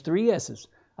 and I used 3 S's.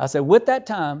 I said, with that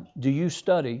time, do you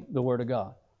study the Word of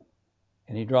God?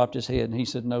 And he dropped his head and he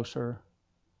said, no, sir,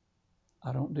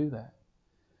 I don't do that.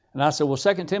 And I said, well,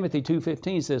 2 Timothy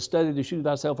 2:15 says, study to shew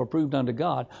thyself approved unto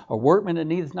God, a workman that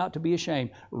needeth not to be ashamed,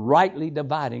 rightly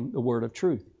dividing the word of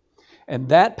truth. And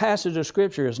that passage of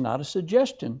Scripture is not a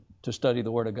suggestion to study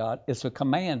the Word of God. It's a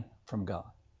command from God.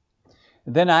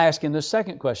 And then I asked him the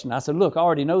second question. I said, look, I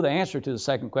already know the answer to the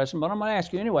second question, but I'm going to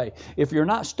ask you anyway. If you're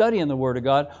not studying the Word of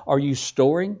God, are you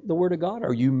storing the Word of God?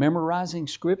 Are you memorizing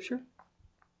Scripture?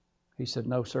 He said,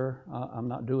 no, sir, I'm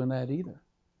not doing that either.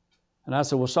 And I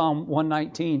said, well, Psalm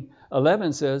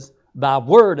 119:11 says, thy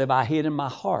word have I hid in my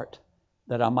heart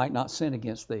that I might not sin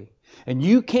against thee. And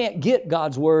you can't get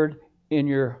God's word in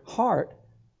your heart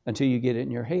until you get it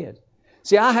in your head.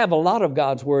 See, I have a lot of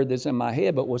God's word that's in my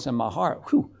head, but what's in my heart,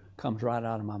 comes right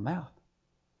out of my mouth.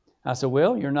 I said,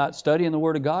 well, you're not studying the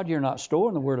Word of God. You're not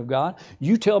storing the Word of God.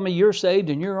 You tell me you're saved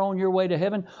and you're on your way to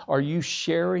heaven. Are you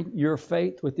sharing your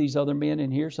faith with these other men in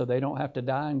here so they don't have to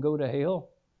die and go to hell?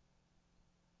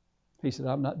 He said,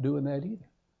 I'm not doing that either.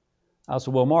 I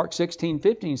said, well, Mark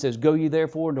 16:15 says, go ye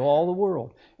therefore into all the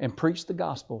world and preach the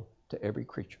gospel to every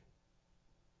creature.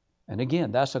 And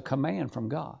again, that's a command from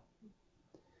God.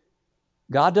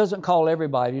 God doesn't call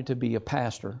everybody to be a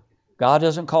pastor. God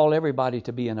doesn't call everybody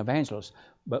to be an evangelist.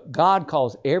 But God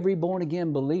calls every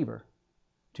born-again believer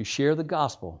to share the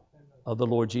gospel of the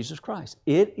Lord Jesus Christ.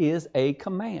 It is a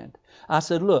command. I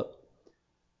said, look,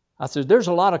 there's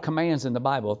a lot of commands in the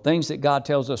Bible, things that God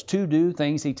tells us to do,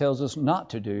 things He tells us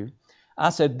not to do. I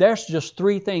said, there's just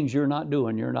 3 things you're not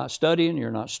doing. You're not studying,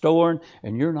 you're not storing,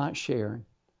 and you're not sharing.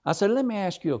 I said, let me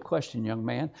ask you a question, young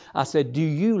man. I said, do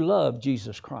you love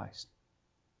Jesus Christ?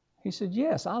 He said,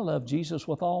 yes, I love Jesus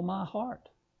with all my heart.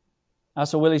 I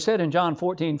said, well, He said in John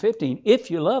 14:15,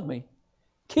 if you love me,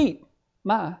 keep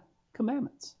my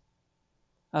commandments.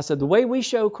 I said, the way we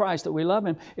show Christ that we love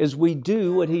Him is we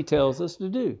do what He tells us to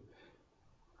do.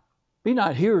 Be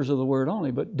not hearers of the word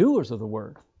only, but doers of the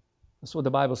word. That's what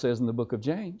the Bible says in the book of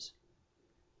James.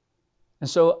 And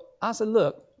so I said,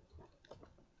 look,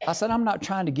 I'm not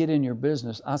trying to get in your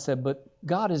business. I said, but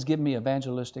God has given me an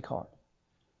evangelistic heart.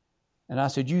 And I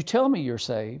said, you tell me you're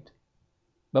saved,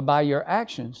 but by your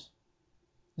actions,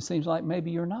 it seems like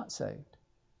maybe you're not saved.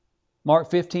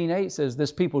 Mark 15:8 says,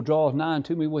 this people draweth nigh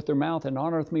unto me with their mouth and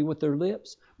honoreth me with their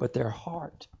lips, but their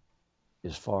heart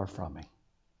is far from me.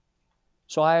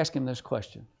 So I asked him this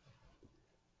question.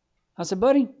 I said,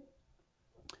 buddy,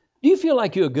 do you feel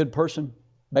like you're a good person,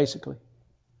 basically?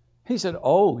 He said,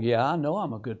 oh, yeah, I know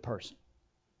I'm a good person.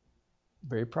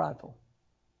 Very prideful.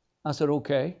 I said,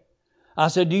 okay. I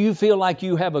said, do you feel like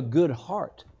you have a good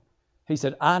heart? He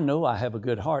said, I know I have a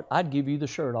good heart. I'd give you the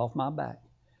shirt off my back.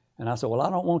 And I said, well, I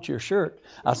don't want your shirt.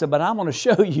 I said, but I'm going to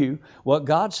show you what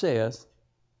God says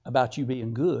about you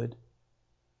being good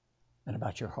and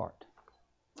about your heart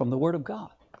from the Word of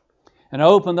God. And I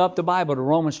opened up the Bible to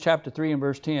Romans chapter 3 and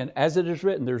verse 10. As it is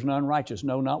written, there's none righteous,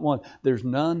 no, not one. There's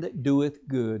none that doeth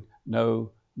good,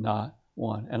 no, not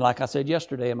one. And like I said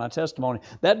yesterday in my testimony,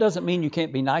 that doesn't mean you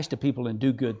can't be nice to people and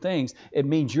do good things. It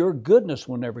means your goodness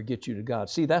will never get you to God.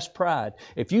 See, that's pride.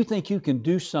 If you think you can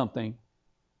do something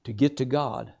to get to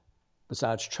God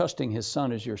besides trusting His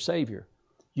Son as your Savior,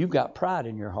 you've got pride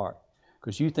in your heart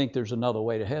because you think there's another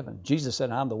way to heaven. Jesus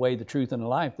said, I'm the way, the truth, and the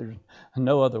life. There's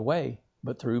no other way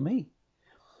but through me.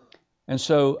 And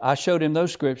so I showed him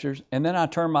those scriptures, and then I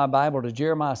turned my Bible to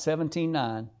Jeremiah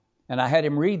 17:9, and I had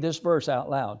him read this verse out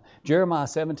loud. Jeremiah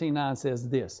 17:9 says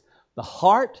this, the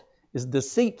heart is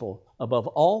deceitful above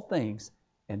all things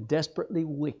and desperately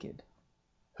wicked.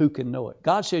 Who can know it?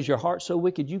 God says your heart's so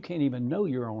wicked you can't even know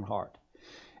your own heart.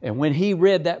 And when he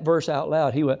read that verse out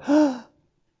loud, he went, I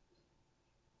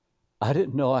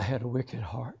didn't know I had a wicked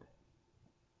heart.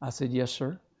 I said, yes,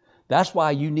 sir. That's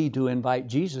why you need to invite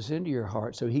Jesus into your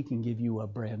heart so He can give you a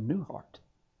brand new heart.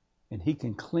 And He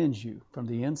can cleanse you from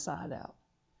the inside out.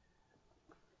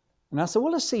 And I said,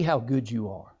 well, let's see how good you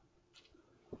are.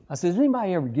 I said, has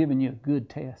anybody ever given you a good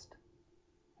test?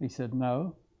 He said,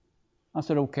 no. I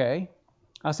said, okay.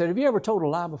 I said, have you ever told a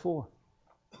lie before?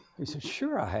 He said,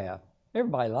 sure I have.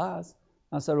 Everybody lies.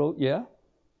 I said, oh, yeah.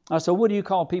 I said, what do you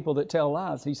call people that tell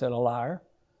lies? He said, a liar.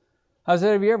 I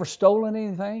said, have you ever stolen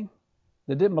anything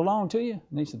that didn't belong to you?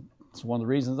 And he said, it's one of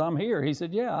the reasons I'm here. He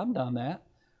said, yeah, I've done that.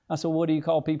 I said, what do you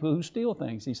call people who steal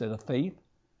things? He said, a thief.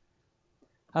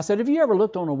 I said, have you ever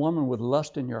looked on a woman with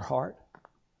lust in your heart?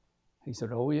 He said,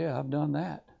 oh, yeah, I've done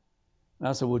that. And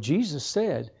I said, well, Jesus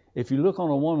said, if you look on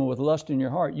a woman with lust in your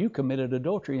heart, you committed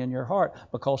adultery in your heart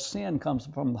because sin comes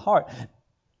from the heart.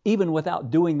 Even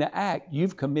without doing the act,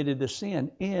 you've committed the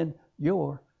sin in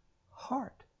your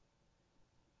heart.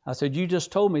 I said, you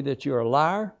just told me that you're a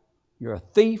liar, you're a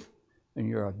thief, and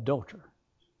you're an adulterer.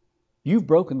 You've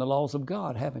broken the laws of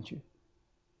God, haven't you?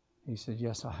 He said,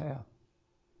 yes, I have.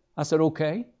 I said,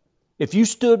 okay, if you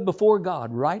stood before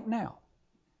God right now,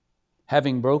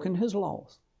 having broken His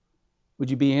laws,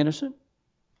 would you be innocent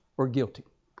or guilty?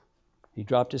 He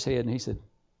dropped his head and he said,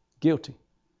 guilty.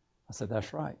 I said,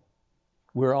 that's right.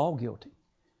 We're all guilty.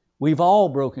 We've all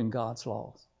broken God's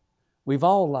laws. We've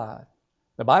all lied.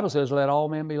 The Bible says, let all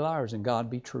men be liars and God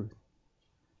be truth.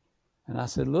 And I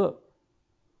said, look,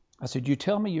 you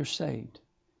tell me you're saved.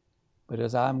 But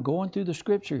as I'm going through the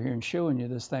scripture here and showing you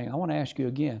this thing, I want to ask you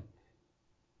again,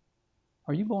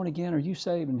 are you born again? Are you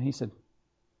saved? And he said,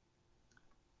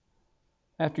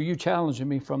 after you challenging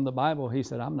me from the Bible, he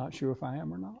said, I'm not sure if I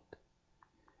am or not.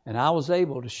 And I was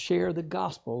able to share the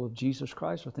gospel of Jesus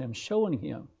Christ with him, showing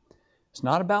him it's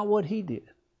not about what he did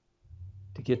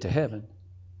to get to heaven,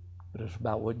 but it's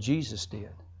about what Jesus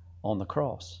did on the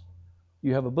cross.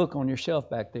 You have a book on your shelf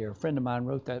back there. A friend of mine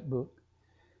wrote that book.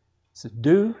 It said,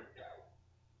 Do,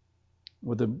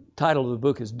 well, the title of the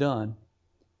book is Done.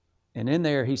 And in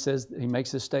there he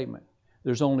makes this statement.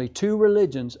 There's only two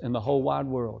religions in the whole wide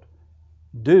world.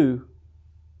 Do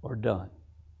or done.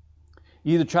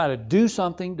 You either try to do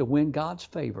something to win God's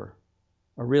favor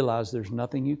or realize there's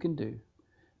nothing you can do.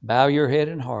 Bow your head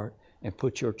and heart and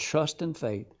put your trust and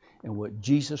faith in what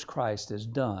Jesus Christ has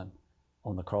done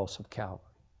on the cross of Calvary.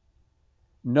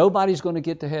 Nobody's going to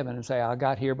get to heaven and say, I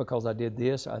got here because I did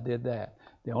this, I did that.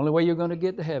 The only way you're going to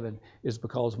get to heaven is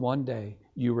because one day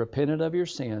you repented of your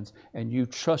sins and you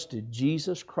trusted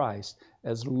Jesus Christ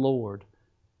as Lord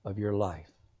of your life.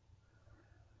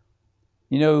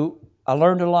 You know, I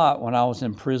learned a lot when I was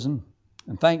in prison,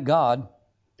 and thank God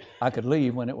I could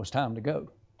leave when it was time to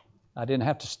go. I didn't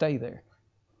have to stay there.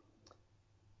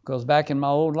 Because back in my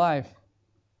old life,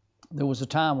 there was a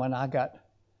time when I got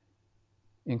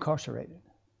incarcerated.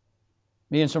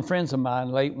 Me and some friends of mine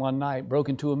late one night broke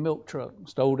into a milk truck,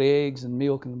 stole eggs and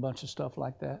milk and a bunch of stuff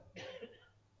like that,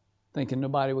 thinking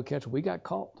nobody would catch it. We got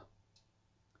caught.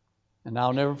 And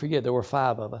I'll never forget, there were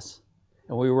 5 of us.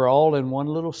 And we were all in one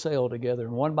little cell together.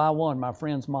 And one by one, my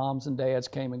friends' moms and dads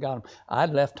came and got them.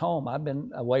 I'd left home. I'd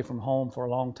been away from home for a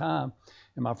long time.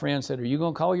 And my friend said, are you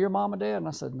going to call your mom and dad? And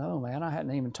I said, no, man, I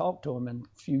hadn't even talked to them in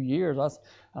a few years.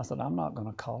 I said, I'm not going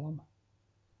to call them.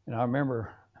 And I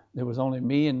remember there was only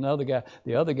me and another guy.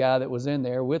 The other guy that was in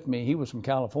there with me, he was from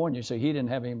California, so he didn't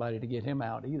have anybody to get him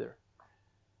out either.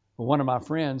 But one of my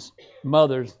friends'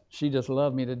 mothers, she just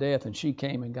loved me to death, and she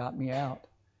came and got me out.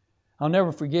 I'll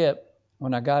never forget,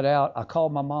 when I got out, I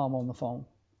called my mom on the phone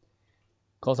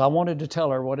because I wanted to tell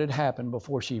her what had happened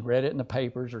before she read it in the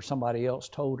papers or somebody else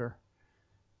told her.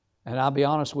 And I'll be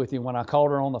honest with you, when I called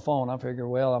her on the phone, I figured,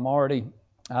 well, I'm already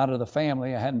out of the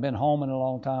family. I hadn't been home in a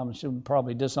long time, and she would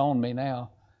probably disown me now.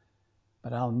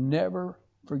 But I'll never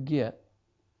forget,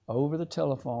 over the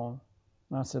telephone,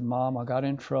 and I said, Mom, I got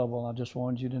in trouble. I just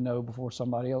wanted you to know before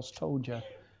somebody else told you.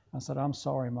 I said, I'm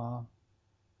sorry, Mom.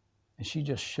 And she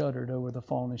just shuddered over the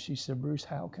phone, and she said, Bruce,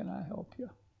 how can I help you?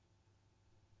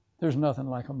 There's nothing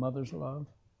like a mother's love.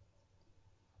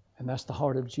 And that's the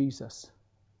heart of Jesus.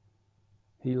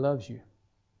 He loves you,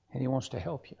 and he wants to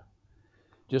help you.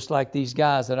 Just like these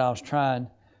guys that I was trying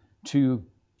to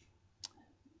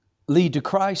lead to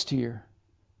Christ here,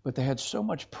 but they had so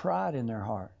much pride in their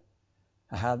heart.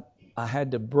 I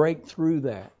had to break through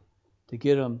that to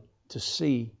get them to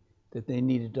see that they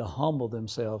needed to humble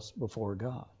themselves before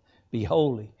God. Be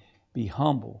holy, be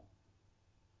humble,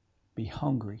 be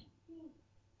hungry.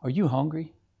 Are you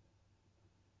hungry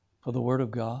for the Word of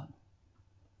God?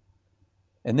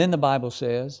 And then the Bible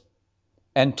says,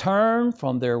 and turn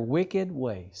from their wicked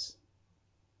ways.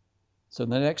 So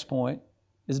the next point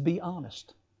is be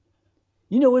honest.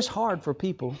 You know, it's hard for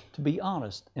people to be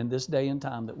honest in this day and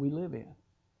time that we live in.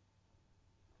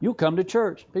 You'll come to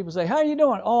church. People say, how are you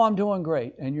doing? Oh, I'm doing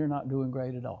great. And you're not doing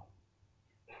great at all.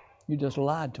 You just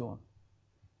lied to them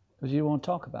because you don't want to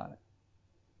talk about it.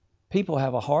 People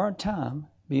have a hard time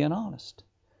being honest.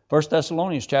 1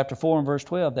 Thessalonians chapter 4 and verse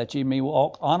 12, that ye may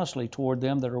walk honestly toward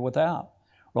them that are without.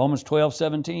 Romans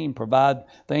 12:17, provide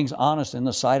things honest in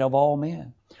the sight of all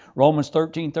men. Romans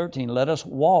 13:13, let us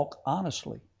walk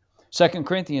honestly. 2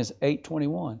 Corinthians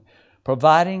 8:21,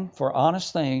 providing for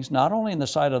honest things, not only in the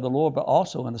sight of the Lord, but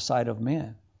also in the sight of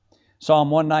men.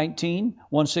 Psalm 119,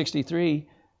 163,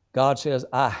 God says,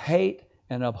 I hate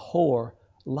and abhor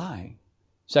lying.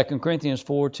 2 Corinthians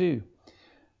 4:2,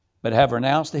 but have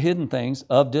renounced the hidden things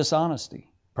of dishonesty.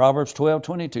 Proverbs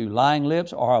 12:22, lying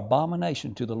lips are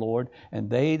abomination to the Lord, and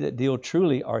they that deal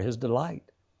truly are his delight.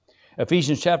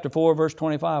 Ephesians chapter 4, verse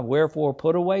 25, wherefore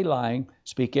put away lying,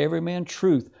 speak every man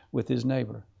truth with his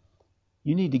neighbor.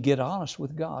 You need to get honest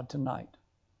with God tonight.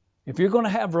 If you're going to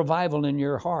have revival in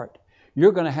your heart,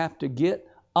 you're going to have to get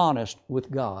honest with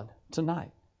God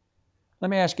tonight. Let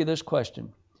me ask you this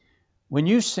question. When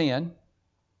you sin,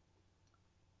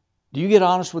 do you get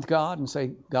honest with God and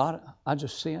say, God, I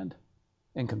just sinned,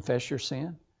 and confess your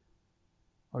sin?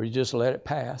 Or you just let it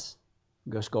pass,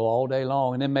 just go all day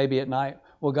long, and then maybe at night,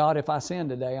 well, God, if I sin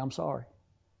today, I'm sorry.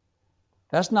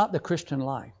 That's not the Christian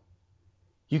life.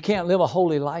 You can't live a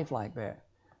holy life like that.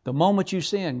 The moment you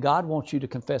sin, God wants you to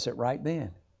confess it right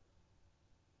then.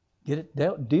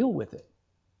 Deal with it.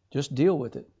 Just deal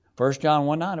with it. 1 John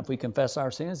 1:9, if we confess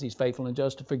our sins, he's faithful and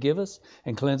just to forgive us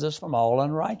and cleanse us from all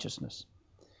unrighteousness.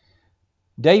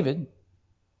 David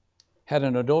had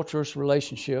an adulterous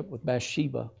relationship with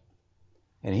Bathsheba,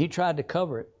 and he tried to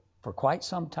cover it for quite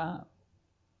some time.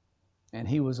 And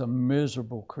he was a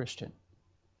miserable Christian.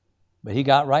 But he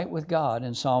got right with God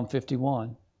in Psalm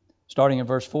 51. Starting in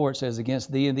verse 4, it says, Against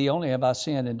thee and thee only have I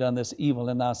sinned and done this evil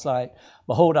in thy sight.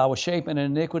 Behold, I was shapen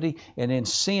in iniquity, and in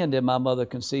sin did my mother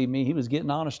conceive me. He was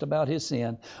getting honest about his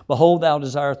sin. Behold, thou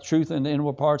desirest truth in the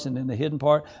inward parts, and in the hidden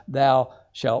part thou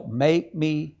shalt make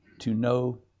me to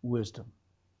know wisdom.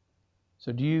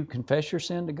 So do you confess your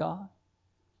sin to God?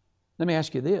 Let me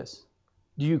ask you this.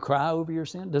 Do you cry over your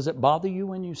sin? Does it bother you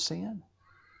when you sin?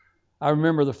 I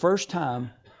remember the first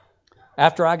time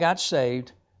after I got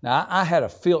saved. Now, I had a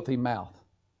filthy mouth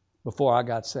before I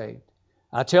got saved.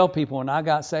 I tell people when I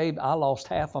got saved, I lost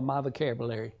half of my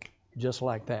vocabulary, just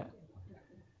like that.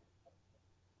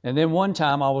 And then one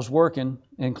time I was working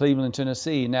in Cleveland,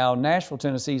 Tennessee. Now, Nashville,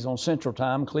 Tennessee is on Central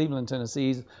Time. Cleveland,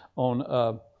 Tennessee is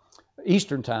on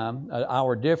Eastern Time, an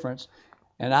hour difference.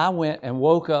 And I went and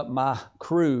woke up my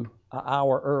crew an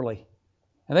hour early.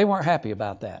 And they weren't happy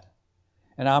about that.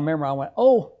 And I remember I went,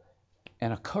 oh,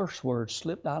 and a curse word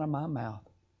slipped out of my mouth.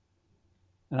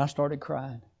 And I started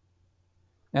crying.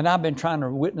 And I've been trying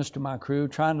to witness to my crew,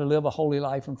 trying to live a holy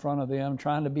life in front of them,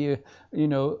 trying to be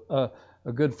a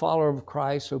good follower of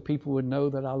Christ so people would know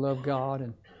that I love God.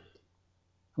 And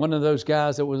one of those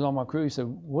guys that was on my crew, he said,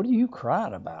 what are you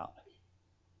crying about?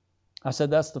 I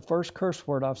said, that's the first curse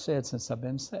word I've said since I've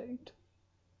been saved.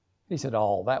 He said,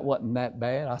 oh, that wasn't that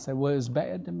bad. I said, well, it's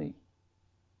bad to me.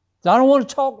 So I don't want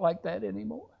to talk like that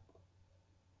anymore.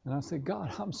 And I said,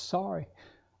 God, I'm sorry.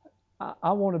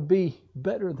 I want to be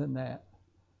better than that.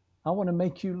 I want to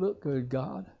make you look good,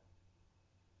 God.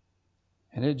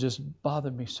 And it just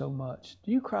bothered me so much.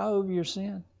 Do you cry over your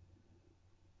sin?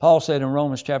 Paul said in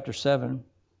Romans chapter 7,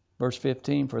 verse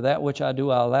 15, For that which I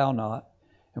do I allow not,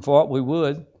 and for what we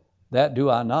would, that do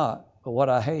I not, but what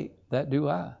I hate, that do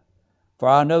I. For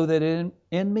I know that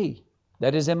in me,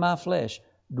 that is in my flesh,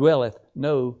 dwelleth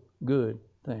no good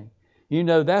thing. You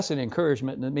know, that's an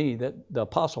encouragement to me that the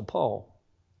Apostle Paul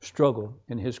struggled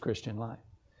in his Christian life.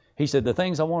 He said, the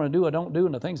things I want to do, I don't do,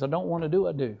 and the things I don't want to do,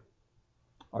 I do.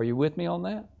 Are you with me on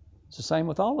that? It's the same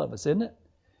with all of us, isn't it?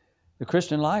 The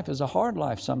Christian life is a hard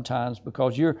life sometimes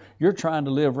because you're trying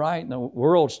to live right, and the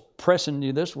world's pressing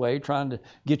you this way, trying to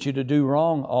get you to do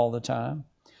wrong all the time.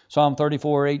 Psalm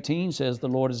 34:18 says, The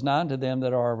Lord is nigh to them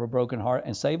that are of a broken heart,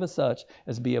 and saveth such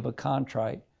as be of a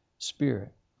contrite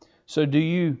spirit. So do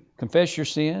you confess your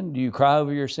sin? Do you cry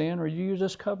over your sin? Or do you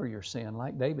just cover your sin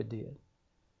like David did?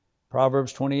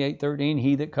 Proverbs 28:13,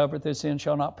 He that covereth his sin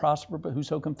shall not prosper, but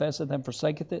whoso confesseth and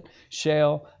forsaketh it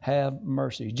shall have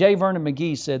mercy. J. Vernon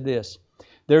McGee said this,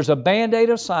 There's a band-aid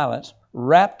of silence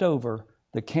wrapped over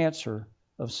the cancer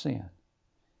of sin.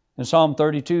 In Psalm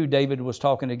 32, David was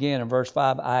talking again in verse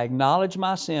 5, I acknowledge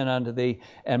my sin unto thee,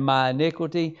 and my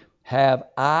iniquity have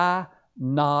I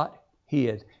not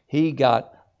hid. He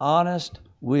got honest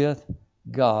with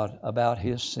God about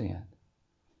his sin.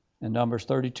 In Numbers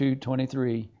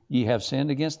 32:23, Ye have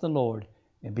sinned against the Lord,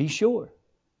 and be sure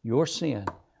your sin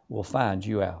will find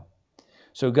you out.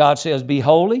 So God says, be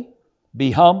holy,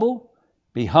 be humble,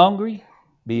 be hungry,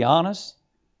 be honest.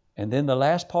 And then the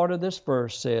last part of this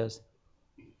verse says,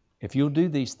 if you'll do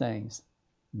these things,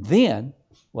 then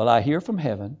will I hear from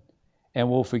heaven and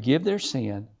will forgive their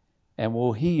sin and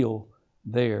will heal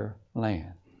their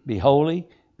land. Be holy,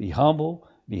 be humble,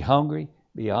 be hungry,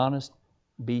 be honest,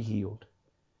 be healed.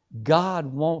 God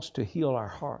wants to heal our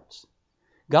hearts.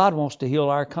 God wants to heal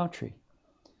our country.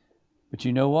 But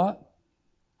you know what?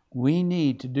 We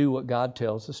need to do what God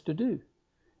tells us to do.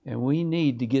 And we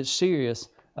need to get serious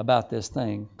about this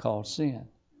thing called sin.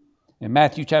 In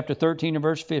Matthew chapter 13 and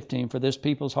verse 15, For this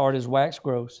people's heart is waxed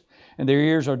gross, and their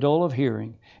ears are dull of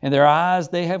hearing, and their eyes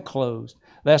they have closed,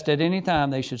 lest at any time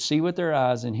they should see with their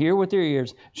eyes and hear with their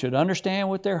ears, should understand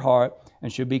with their heart,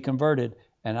 and should be converted,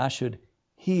 and I should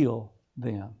heal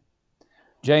them.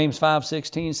 James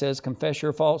 5:16 says, Confess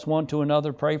your faults one to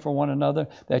another, pray for one another,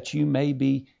 that you may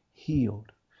be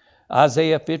healed.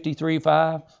 Isaiah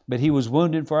 53:5, But he was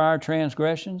wounded for our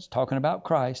transgressions, talking about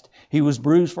Christ. He was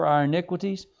bruised for our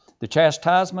iniquities. The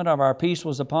chastisement of our peace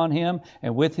was upon him,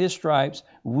 and with his stripes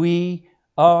we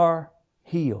are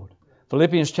healed.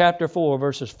 Philippians chapter 4,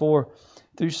 verses 4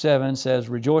 through 7 says,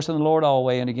 Rejoice in the Lord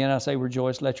always. And again I say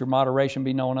rejoice. Let your moderation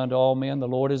be known unto all men. The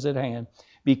Lord is at hand.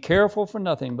 Be careful for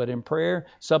nothing, but in prayer,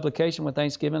 supplication with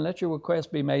thanksgiving, let your requests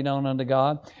be made known unto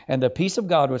God. And the peace of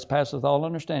God, which passeth all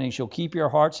understanding, shall keep your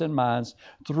hearts and minds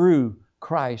through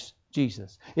Christ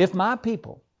Jesus. If my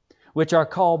people, which are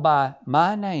called by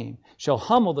my name, shall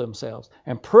humble themselves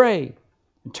and pray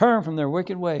and turn from their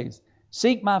wicked ways,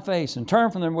 Seek my face and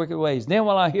turn from their wicked ways. Then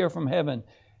will I hear from heaven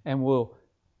and will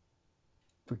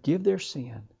forgive their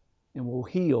sin and will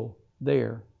heal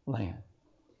their land.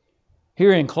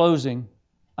 Here in closing,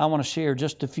 I want to share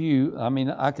just a few.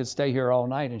 I could stay here all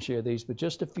night and share these, but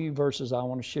just a few verses I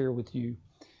want to share with you.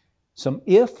 Some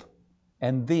if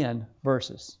and then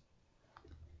verses.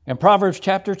 In Proverbs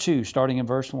chapter 2, starting in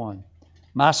verse 1.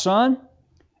 My son,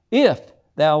 if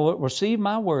thou wilt receive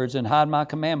my words and hide my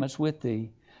commandments with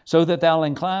thee, so that thou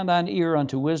incline thine ear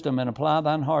unto wisdom and apply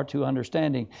thine heart to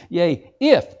understanding. Yea,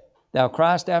 if thou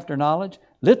criest after knowledge,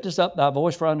 liftest up thy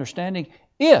voice for understanding.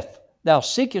 If thou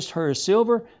seekest her as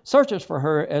silver, searchest for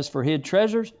her as for hid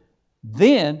treasures,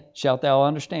 then shalt thou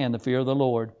understand the fear of the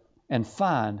Lord and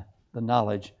find the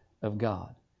knowledge of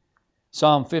God.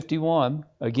 Psalm 51,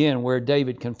 again, where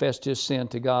David confessed his sin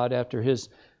to God after his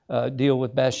deal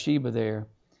with Bathsheba there.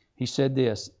 He said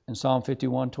this in Psalm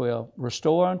 51:12,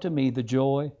 restore unto me the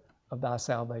joy of thy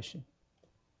salvation.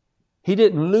 He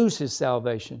didn't lose his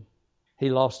salvation. He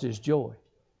lost his joy.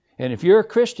 And if you're a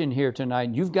Christian here tonight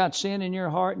and you've got sin in your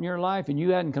heart and your life and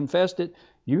you hadn't confessed it,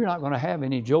 you're not going to have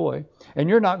any joy. And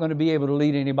you're not going to be able to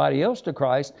lead anybody else to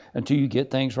Christ until you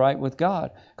get things right with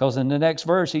God. Because in the next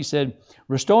verse he said,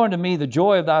 restore unto me the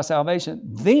joy of thy salvation.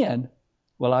 Then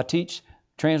will I teach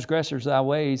transgressors thy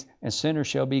ways, and sinners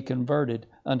shall be converted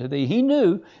unto thee. He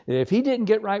knew that if he didn't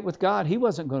get right with God, he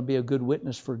wasn't going to be a good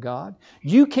witness for God.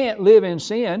 You can't live in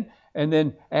sin and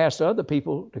then ask other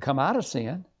people to come out of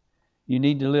sin. You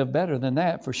need to live better than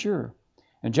that for sure.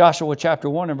 In Joshua chapter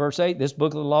 1 and verse 8, this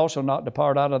book of the law shall not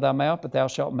depart out of thy mouth, but thou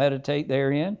shalt meditate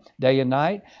therein day and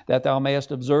night, that thou mayest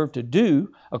observe to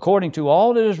do according to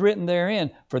all that is written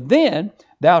therein. For then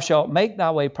thou shalt make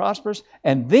thy way prosperous,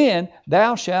 and then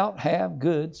thou shalt have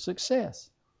good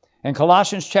success. In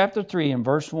Colossians chapter 3 and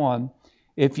verse 1,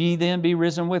 if ye then be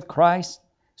risen with Christ,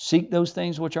 seek those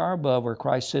things which are above, where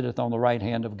Christ sitteth on the right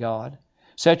hand of God.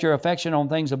 Set your affection on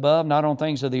things above, not on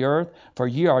things of the earth, for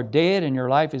ye are dead, and your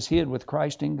life is hid with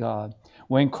Christ in God.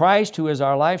 When Christ, who is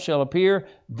our life, shall appear,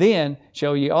 then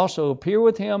shall ye also appear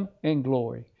with him in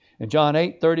glory. And John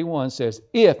 8:31 says,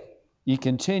 if ye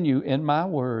continue in my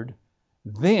word,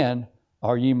 then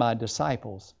are ye my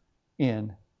disciples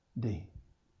indeed.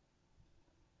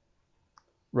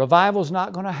 Revival's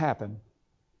not going to happen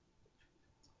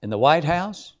in the White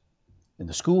House, in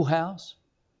the schoolhouse,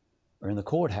 or in the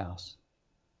courthouse.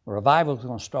 Revival is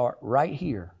going to start right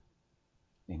here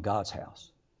in God's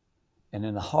house and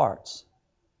in the hearts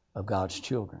of God's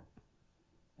children.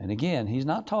 And again, he's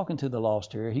not talking to the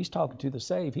lost here. He's talking to the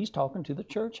saved. He's talking to the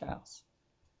church house.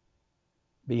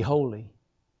 Be holy.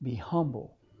 Be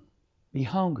humble. Be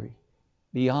hungry.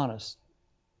 Be honest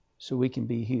so we can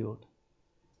be healed.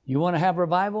 You want to have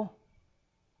revival?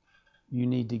 You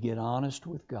need to get honest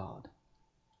with God.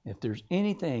 If there's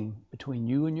anything between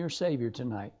you and your Savior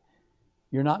tonight,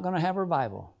 you're not going to have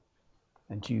revival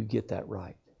until you get that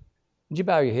right. Would you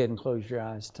bow your head and close your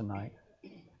eyes tonight?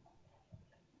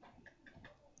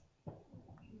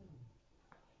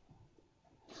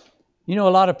 You know,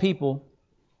 a lot of people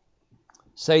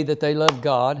say that they love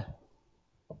God,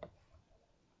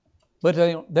 but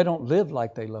they don't live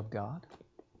like they love God.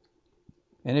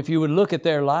 And if you would look at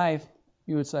their life,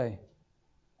 you would say,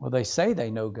 well, they say they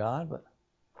know God, but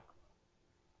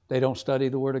they don't study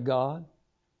the Word of God.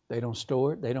 They don't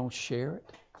store it. They don't share it.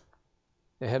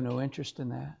 They have no interest in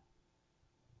that.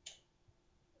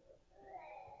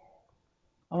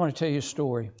 I want to tell you a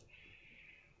story.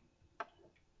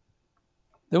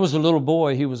 There was a little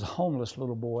boy. He was a homeless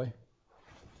little boy.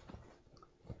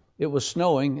 It was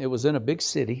snowing. It was in a big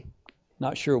city.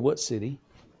 Not sure what city.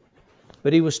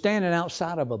 But he was standing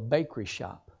outside of a bakery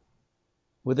shop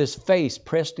with his face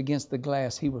pressed against the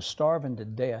glass. He was starving to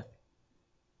death.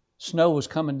 Snow was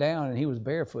coming down and he was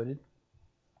barefooted.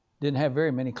 Didn't have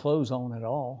very many clothes on at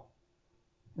all.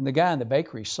 And the guy in the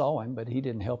bakery saw him, but he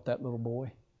didn't help that little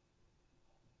boy.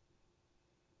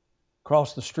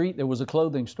 Across the street there was a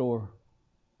clothing store.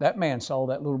 That man saw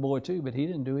that little boy too, but he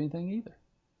didn't do anything either.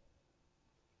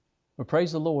 But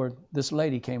praise the Lord, this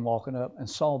lady came walking up and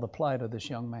saw the plight of this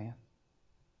young man.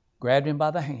 Grabbed him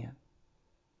by the hand.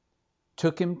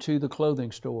 Took him to the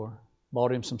clothing store.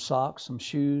 Bought him some socks, some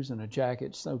shoes, and a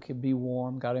jacket so he could be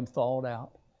warm. Got him thawed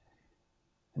out.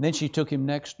 And then she took him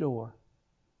next door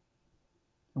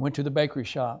and went to the bakery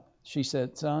shop. She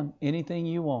said, son, anything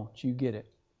you want, you get it.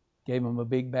 Gave him a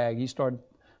big bag. He started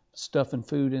stuffing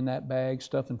food in that bag,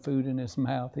 stuffing food in his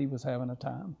mouth. He was having a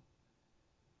time.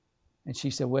 And she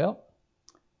said,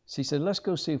 let's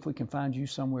go see if we can find you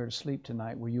somewhere to sleep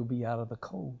tonight where you'll be out of the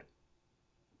cold.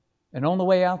 And on the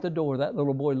way out the door, that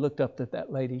little boy looked up at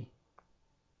that lady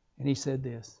and he said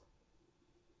this.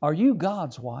 Are you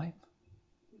God's wife?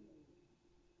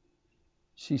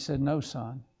 She said, no,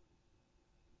 son.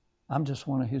 I'm just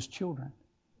one of his children.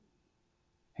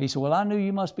 He said, well, I knew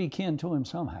you must be kin to him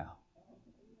somehow.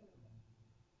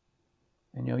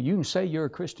 And you can say you're a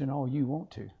Christian all you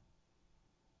want to.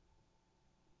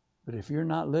 But if you're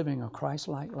not living a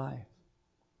Christ-like life,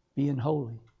 being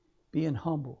holy, being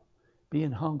humble,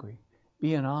 being hungry,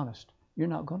 being honest, you're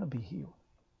not going to be healed.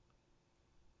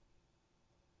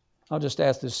 I'll just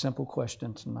ask this simple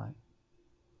question tonight.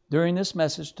 During this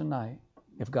message tonight,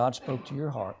 if God spoke to your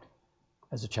heart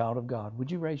as a child of God, would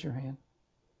you raise your hand?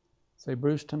 Say,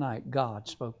 Bruce, tonight God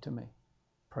spoke to me.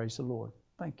 Praise the Lord.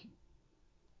 Thank you.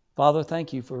 Father,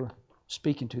 thank you for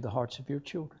speaking to the hearts of your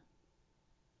children.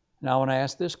 Now I want to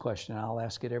ask this question. I'll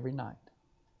ask it every night.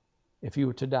 If you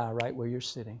were to die right where you're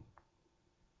sitting,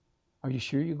 are you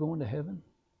sure you're going to heaven?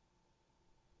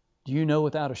 Do you know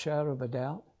without a shadow of a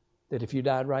doubt that if you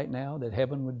died right now, that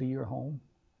heaven would be your home?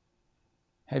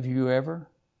 Have you ever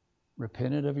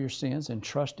repented of your sins and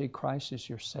trusted Christ as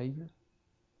your Savior?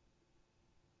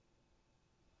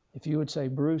 If you would say,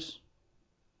 Bruce,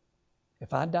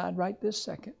 if I died right this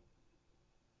second,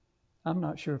 I'm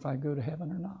not sure if I'd go to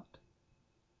heaven or not.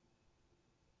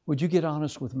 Would you get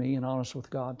honest with me and honest with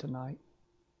God tonight?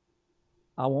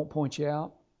 I won't point you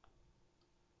out.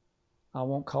 I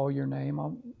won't call your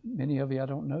name. Many of you, I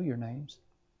don't know your names.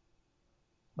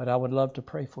 But I would love to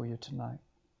pray for you tonight.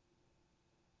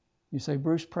 You say,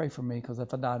 Bruce, pray for me, because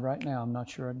if I died right now, I'm not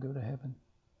sure I'd go to heaven.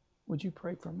 Would you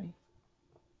pray for me?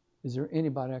 Is there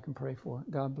anybody I can pray for?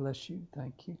 God bless you.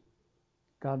 Thank you.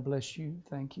 God bless you.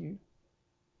 Thank you.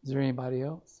 Is there anybody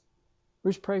else?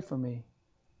 Bruce, pray for me.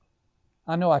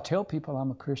 I know I tell people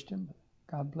I'm a Christian, but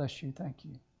God bless you. Thank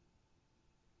you.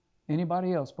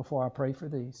 Anybody else before I pray for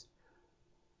these?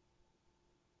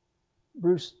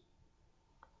 Bruce,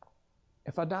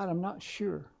 if I died, I'm not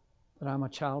sure that I'm a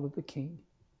child of the King.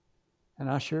 And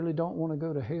I surely don't want to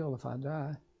go to hell if I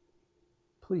die.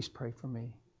 Please pray for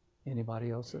me. Anybody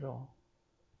else at all?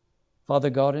 Father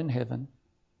God in heaven,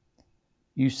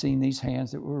 you've seen these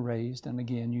hands that were raised, and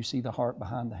again, you see the heart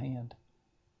behind the hand.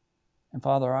 And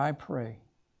Father, I pray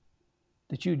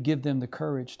that you'd give them the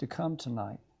courage to come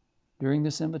tonight during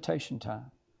this invitation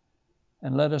time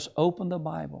and let us open the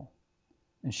Bible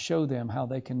and show them how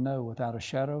they can know without a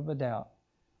shadow of a doubt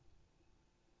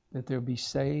that they'll be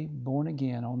saved, born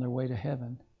again, on their way to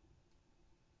heaven.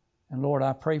 And Lord,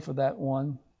 I pray for that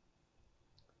one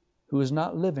who is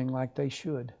not living like they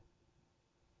should.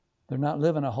 They're not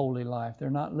living a holy life. They're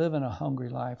not living a hungry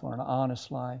life or an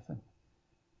honest life. And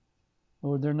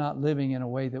Lord, they're not living in a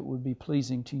way that would be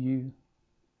pleasing to you.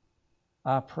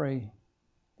 I pray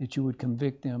that you would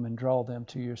convict them and draw them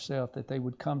to yourself, that they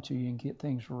would come to you and get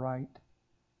things right.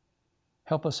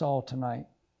 Help us all tonight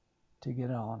to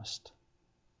get honest.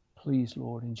 Please,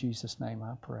 Lord, in Jesus' name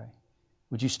I pray.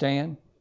 Would you stand?